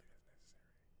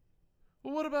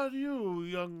 Well, what about you,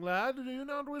 young lad? Do you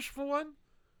not wish for one?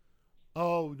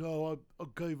 Oh, no, I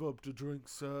gave up to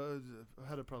drinks. I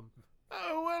had a problem.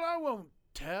 Oh, well, I won't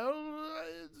tell.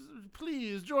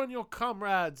 Please, join your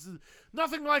comrades.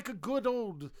 Nothing like a good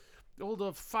old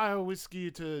fire whiskey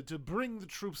to bring the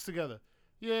troops together.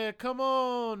 Yeah, come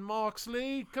on,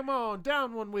 Marksley. Come on,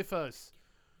 down one with us.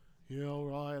 Yeah,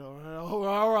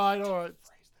 all right.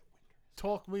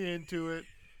 Talk me into it.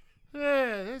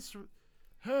 Yeah,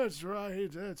 that's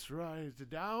right.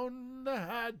 Down the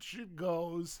hatch it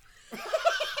goes.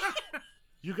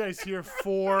 You guys hear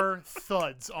 4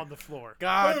 thuds on the floor.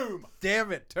 God Boom!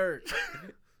 damn it, Turk.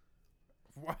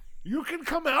 You can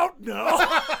come out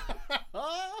now.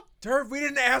 Turf, we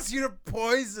didn't ask you to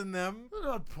poison them. They're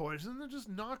not poisoned. They're just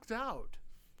knocked out.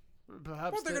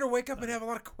 Perhaps Well, they're going to wake up and have a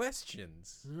lot of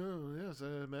questions. Oh, yes,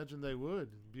 I imagine they would.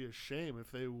 It'd be a shame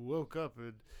if they woke up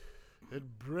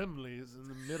at Brimley's in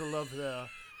the middle of their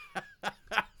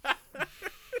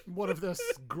one of their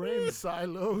grain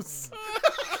silos.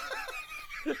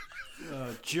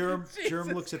 Germ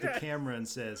looks at the camera and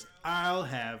says, "I'll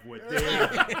have what they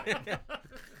want."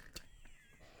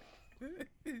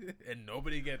 And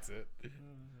nobody gets it.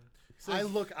 I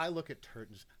look at Turt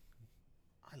and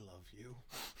I love you.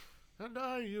 And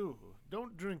you.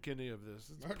 Don't drink any of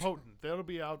this. It's potent. They'll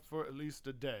be out for at least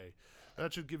a day.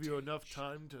 That should give you enough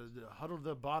time to huddle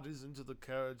their bodies into the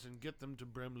carriage and get them to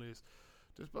Brimley's.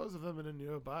 Dispose of them in a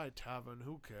nearby tavern.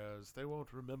 Who cares? They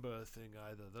won't remember a thing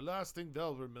either. The last thing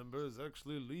they'll remember is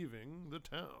actually leaving the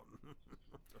town.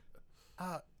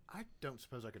 I don't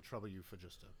suppose I could trouble you for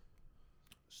just a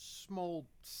small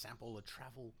sample, a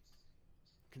travel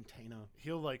container.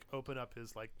 He'll like open up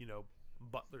his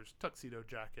butler's tuxedo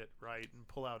jacket, right, and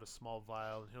pull out a small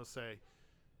vial, and he'll say,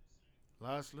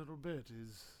 "Last little bit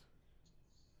is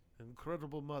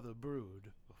incredible mother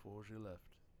brewed before she left."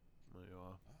 There you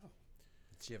are.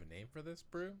 Did she have a name for this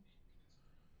brew?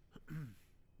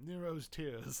 Nero's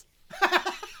Tears.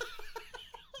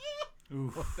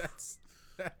 Well,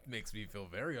 that makes me feel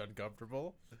very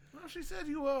uncomfortable. Well, she said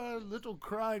you were a little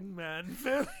crying man.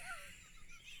 A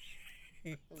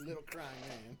little crying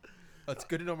man. Oh, it's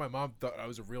good to know my mom thought I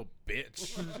was a real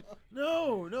bitch.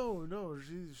 No.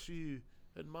 She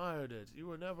admired it. You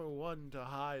were never one to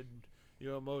hide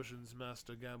your emotions,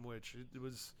 Master Gamwich. It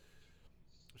was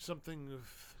something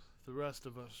the rest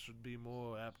of us should be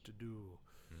more apt to do.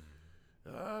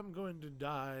 I'm going to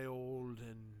die old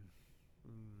and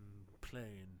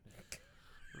plain.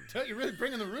 Turt, you're really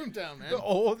bringing the room down, man.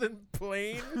 Old and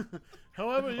plain.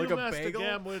 However, Like you, a Master bagel?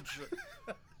 Gamwich,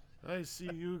 I see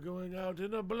you going out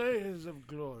in a blaze of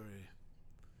glory.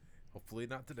 Hopefully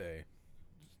not today.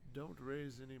 Don't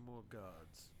raise any more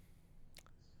guards.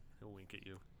 He'll wink at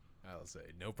you. I'll say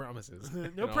no promises. No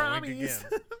And I'll wink promise.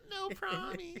 again. No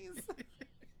promise.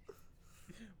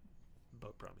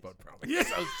 But promise. But promise.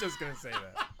 Yes, I was just gonna say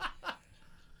that.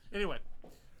 Anyway,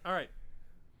 all right.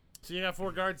 So you have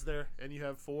 4 guards there, and you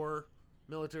have 4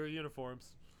 military uniforms.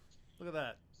 Look at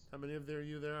that. How many of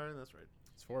you there are? That's right.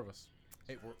 It's 4 of us.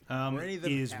 Hey, were any of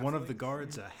them Is one of the halflings?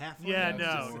 guards a halfling?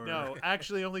 Yeah, or- no.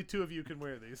 Actually, only 2 of you can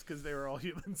wear these because they were all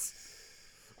humans.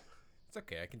 It's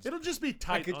okay. I can. It'll just be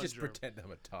tight. I could on just Germ. pretend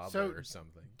I'm a toddler So, or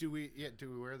something. Do we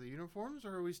wear the uniforms,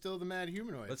 or are we still the mad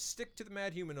humanoids? Let's stick to the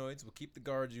mad humanoids. We'll keep the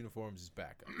guards' uniforms as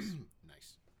backups.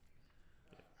 Nice.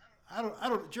 I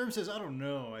don't. Germ says, "I don't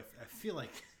know. I feel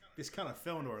like this kind of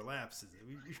fell into our laps.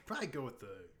 We should probably go with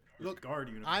the guard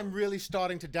uniform." I'm really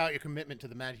starting to doubt your commitment to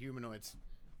the mad humanoids.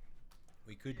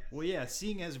 We could. Well, yeah.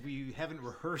 Seeing as we haven't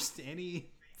rehearsed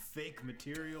any fake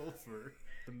material for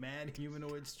the mad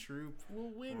humanoids troop, We'll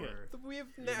wing it. We have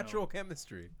natural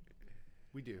chemistry.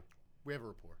 We do. We have a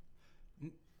rapport.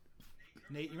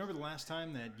 Nate, you remember the last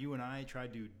time that you and I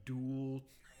tried to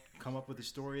come up with a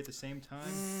story at the same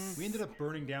time? We ended up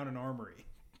burning down an armory.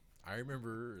 I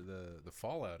remember the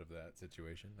fallout of that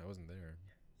situation. I wasn't there.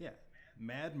 Yeah,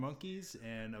 mad monkeys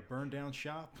and a burned down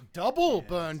shop. Double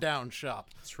burn down shop.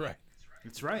 That's right.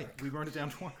 That's right. We burned it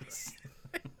down twice.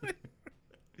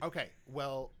 Okay,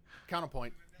 well,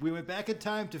 counterpoint. We went back in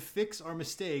time to fix our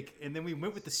mistake, and then we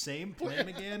went with the same plan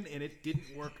again, and it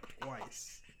didn't work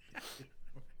twice.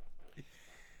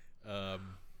 All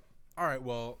right.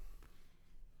 Well,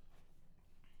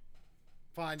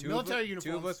 Fine. two Military of,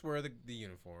 uniforms. 2 of us wear the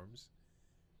uniforms,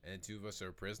 and 2 of us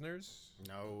are prisoners.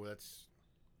 No, that's.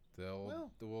 The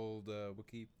old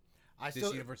Wookiee. I This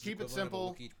still universe's keep it equivalent of a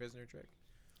simple. Wookiee prisoner trick.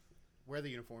 Wear the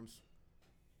uniforms.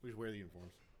 We just wear the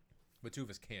uniforms. But 2 of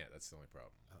us can't. That's the only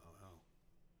problem. Oh.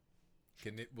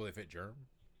 Will they fit Germ?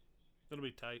 It'll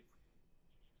be tight.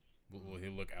 Will he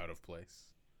look out of place?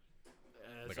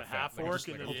 As Like a a fat- half like orc just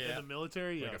in, like the, a- in the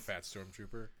military, Like yeah. a fat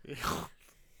stormtrooper?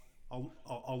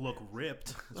 I'll look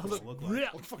ripped. That's what I'll look like. Yeah.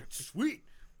 Oh, fucking sweet.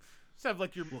 Just have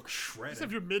like your Look shredded. just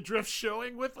have your midriff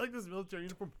showing with like this military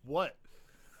uniform. What?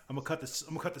 I'm gonna cut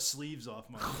the sleeves off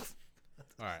my.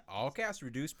 All right, I'll cast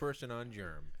Reduce Person on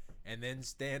Germ, and then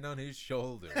stand on his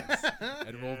shoulders,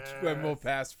 and we'll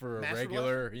pass for a Master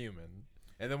regular human,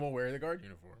 and then we'll wear the guard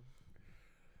uniform.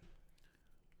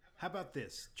 How about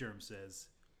this? Germ says,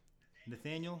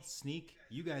 Nathaniel, Sneak,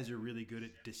 you guys are really good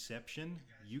at deception.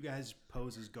 You guys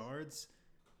pose as guards.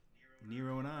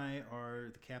 Nero and I are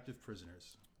the captive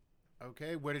prisoners.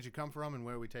 Okay, where did you come from, and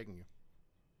where are we taking you?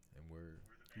 And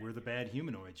we're We're the bad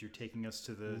humanoids. You're taking us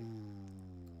to the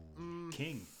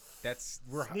king.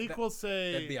 Sneak will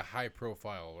say, that'd be a high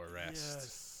profile arrest.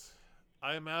 yes.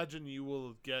 I imagine you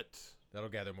will get. That'll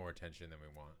gather more attention than we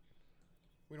want.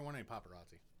 We don't want any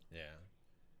paparazzi. Yeah,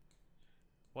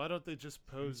 Why don't they just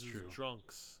pose That's as true.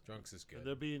 drunks? drunks is And good.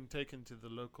 they're being taken to the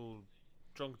local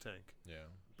drunk tank. Yeah,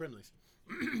 Brimley's.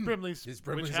 Brimley's, Is which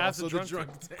Brimley's has a also the drunk, drunk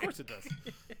tank. tank? Of course it does.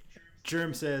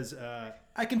 Germ says,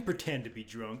 I can pretend to be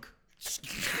drunk.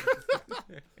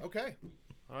 Okay.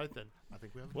 All right then. I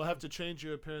think we have. We'll have to change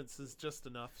your appearances just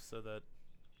enough so that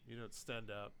you don't stand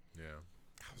out. yeah.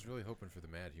 I was really hoping for the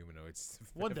Mad Humanoids.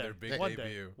 to One have day. their big One day.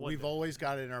 debut. One We've day. always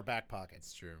got it in our back pockets.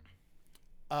 It's true.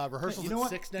 Rehearsals You know at what?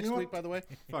 6 You next know week, what? by the way.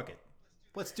 Fuck it.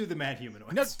 Let's do the Mad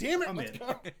Humanoids. No, damn it. I'm let's in.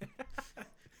 go.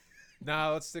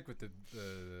 Nah, let's stick with the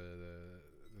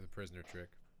prisoner trick.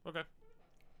 Okay.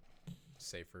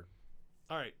 Safer.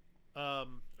 All right. Are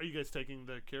you guys taking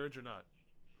the carriage or not?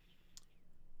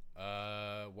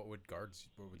 What would guards?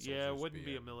 What would Yeah, it soldiers wouldn't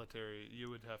be a in? military. You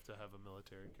would have to have a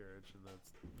military carriage, and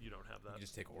you don't have You that.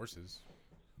 just take horses.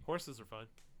 Horses are fine.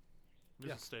 There's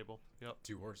Yeah. a stable. Yep.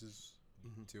 2 horses,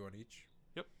 Mhm. 2 on each.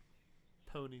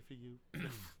 Pony for you.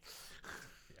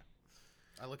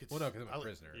 I look at. Well, no, because I'm I a look-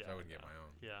 prisoner, so yeah, I wouldn't get yeah. my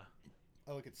own. Yeah.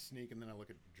 I look at Sneak and then I look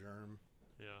at Germ.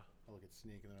 Yeah. I look at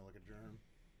Sneak and then I look at Germ.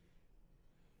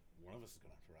 One of us is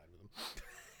gonna have to ride with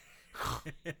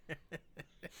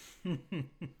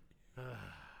him.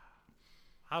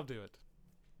 I'll do it.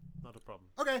 Not a problem.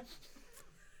 Okay.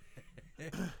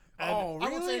 Oh, I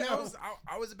won't say really? no.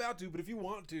 I was about to, but if you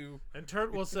want to. And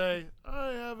Turt will say, I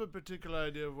have a particular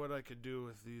idea of what I could do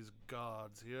with these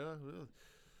guards here. Well,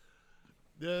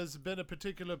 there's been a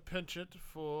particular penchant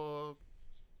for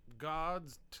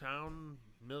guards, town,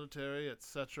 military,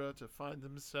 etc., to find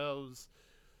themselves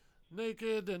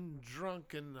naked and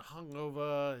drunk and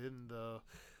hungover in the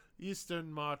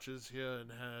eastern marches here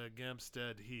in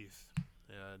Gampstead Heath,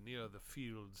 near the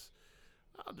fields.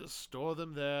 I'll just store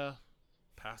them there,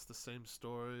 pass the same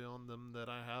story on them that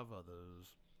I have others.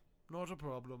 Not a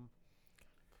problem.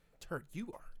 Turt,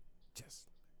 you are just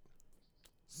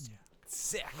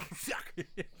sick.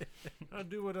 I'll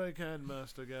do what I can,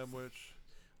 Master Gamwich.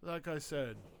 Like I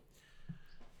said,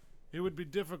 it would be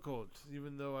difficult,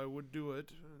 even though I would do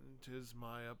it. 'Tis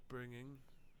my upbringing.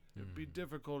 It'd be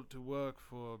difficult to work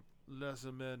for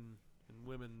lesser men and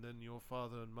women than your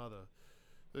father and mother.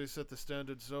 They set the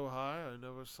standard so high, I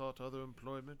never sought other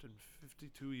employment in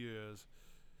 52 years.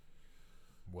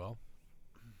 Well,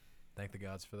 thank the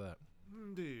gods for that.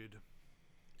 Indeed.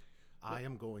 I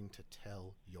am going to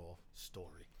tell your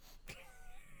story.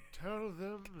 Tell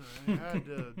them I had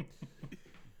a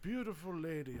beautiful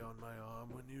lady on my arm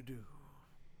when you do.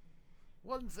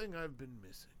 One thing I've been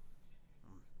missing.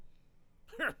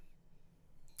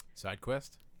 Side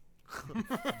quest?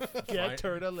 Get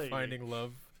Turt a lady. Finding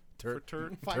love. Turt.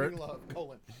 Finding love,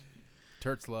 colon.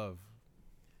 Turt's love.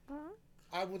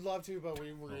 I would love to, but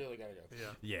we really gotta go.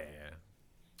 Yeah. Yeah.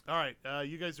 All right.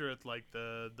 You guys are at like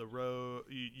the road.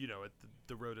 You know, at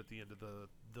the road at the end of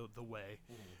the way.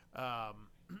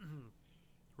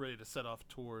 Ready to set off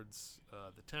towards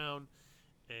the town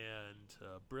and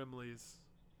Brimley's,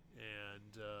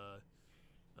 and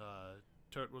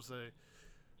Turt will say,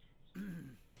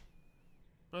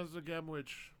 Master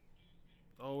Gamwich,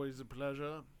 always a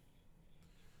pleasure.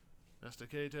 Master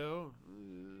Cato,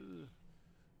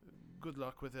 good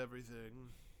luck with everything.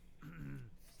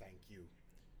 Thank you.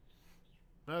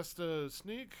 Master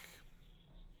Sneak,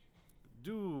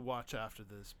 do watch after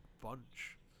this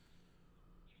bunch.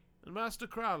 And Master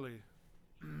Crowley,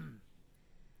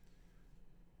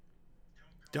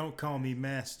 Don't call me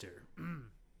master.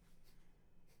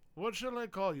 what shall I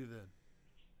call you then?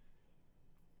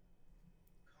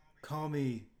 Call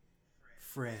me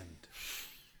friend.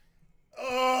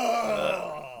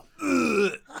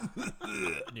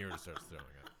 Nero starts throwing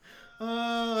up.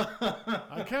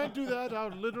 I can't do that. I'll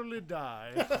literally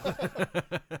die.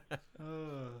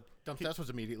 Dump Test was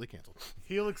immediately canceled.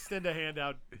 He'll extend a hand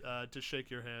out to shake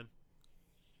your hand.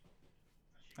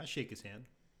 I shake his hand.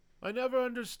 I never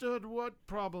understood what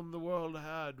problem the world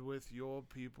had with your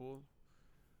people.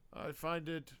 I find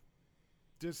it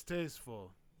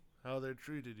distasteful how they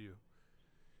treated you.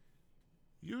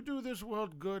 You do this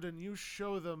world good and you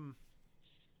show them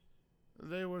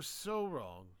they were so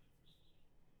wrong.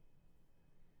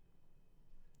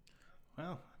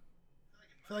 Well,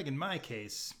 I feel like in my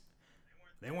case,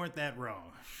 they weren't that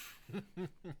wrong.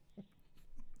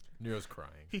 Nero's crying.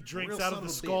 He drinks Real out son of the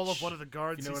of a skull of bitch, one of the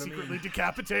guards you know he what I secretly mean?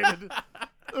 decapitated.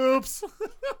 Oops.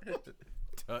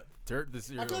 Turt, the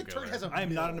serial I feel like killer. Turd has a I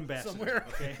am not an mill ambassador. somewhere.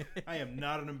 Okay, I am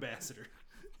not an ambassador.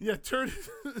 Yeah, turn.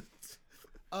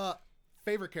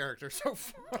 Favorite character so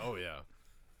far. Oh yeah.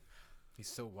 He's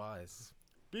so wise.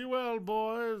 Be well,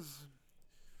 boys.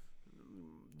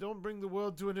 Don't bring the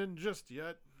world to an end just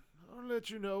yet. I'll let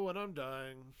you know when I'm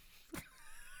dying.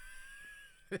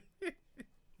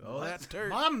 Oh, that turd.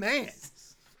 My man.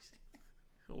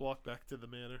 He'll walk back to the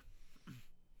manor.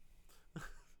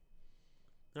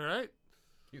 All right.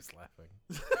 He was laughing.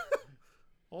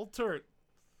 Old Turt.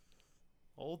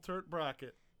 Old Turt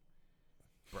Brockett.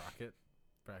 Bracket.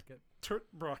 Turt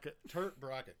Brockett. Turt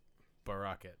Brockett.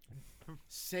 Baracket.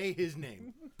 Say his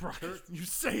name. Brockett. You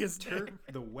say his name.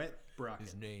 The wet brocket.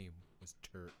 His name was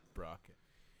Turt Brockett.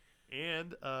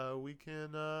 And we can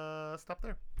stop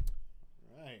there.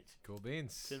 Right. Cool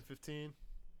beans. 10:15.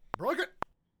 Brockett.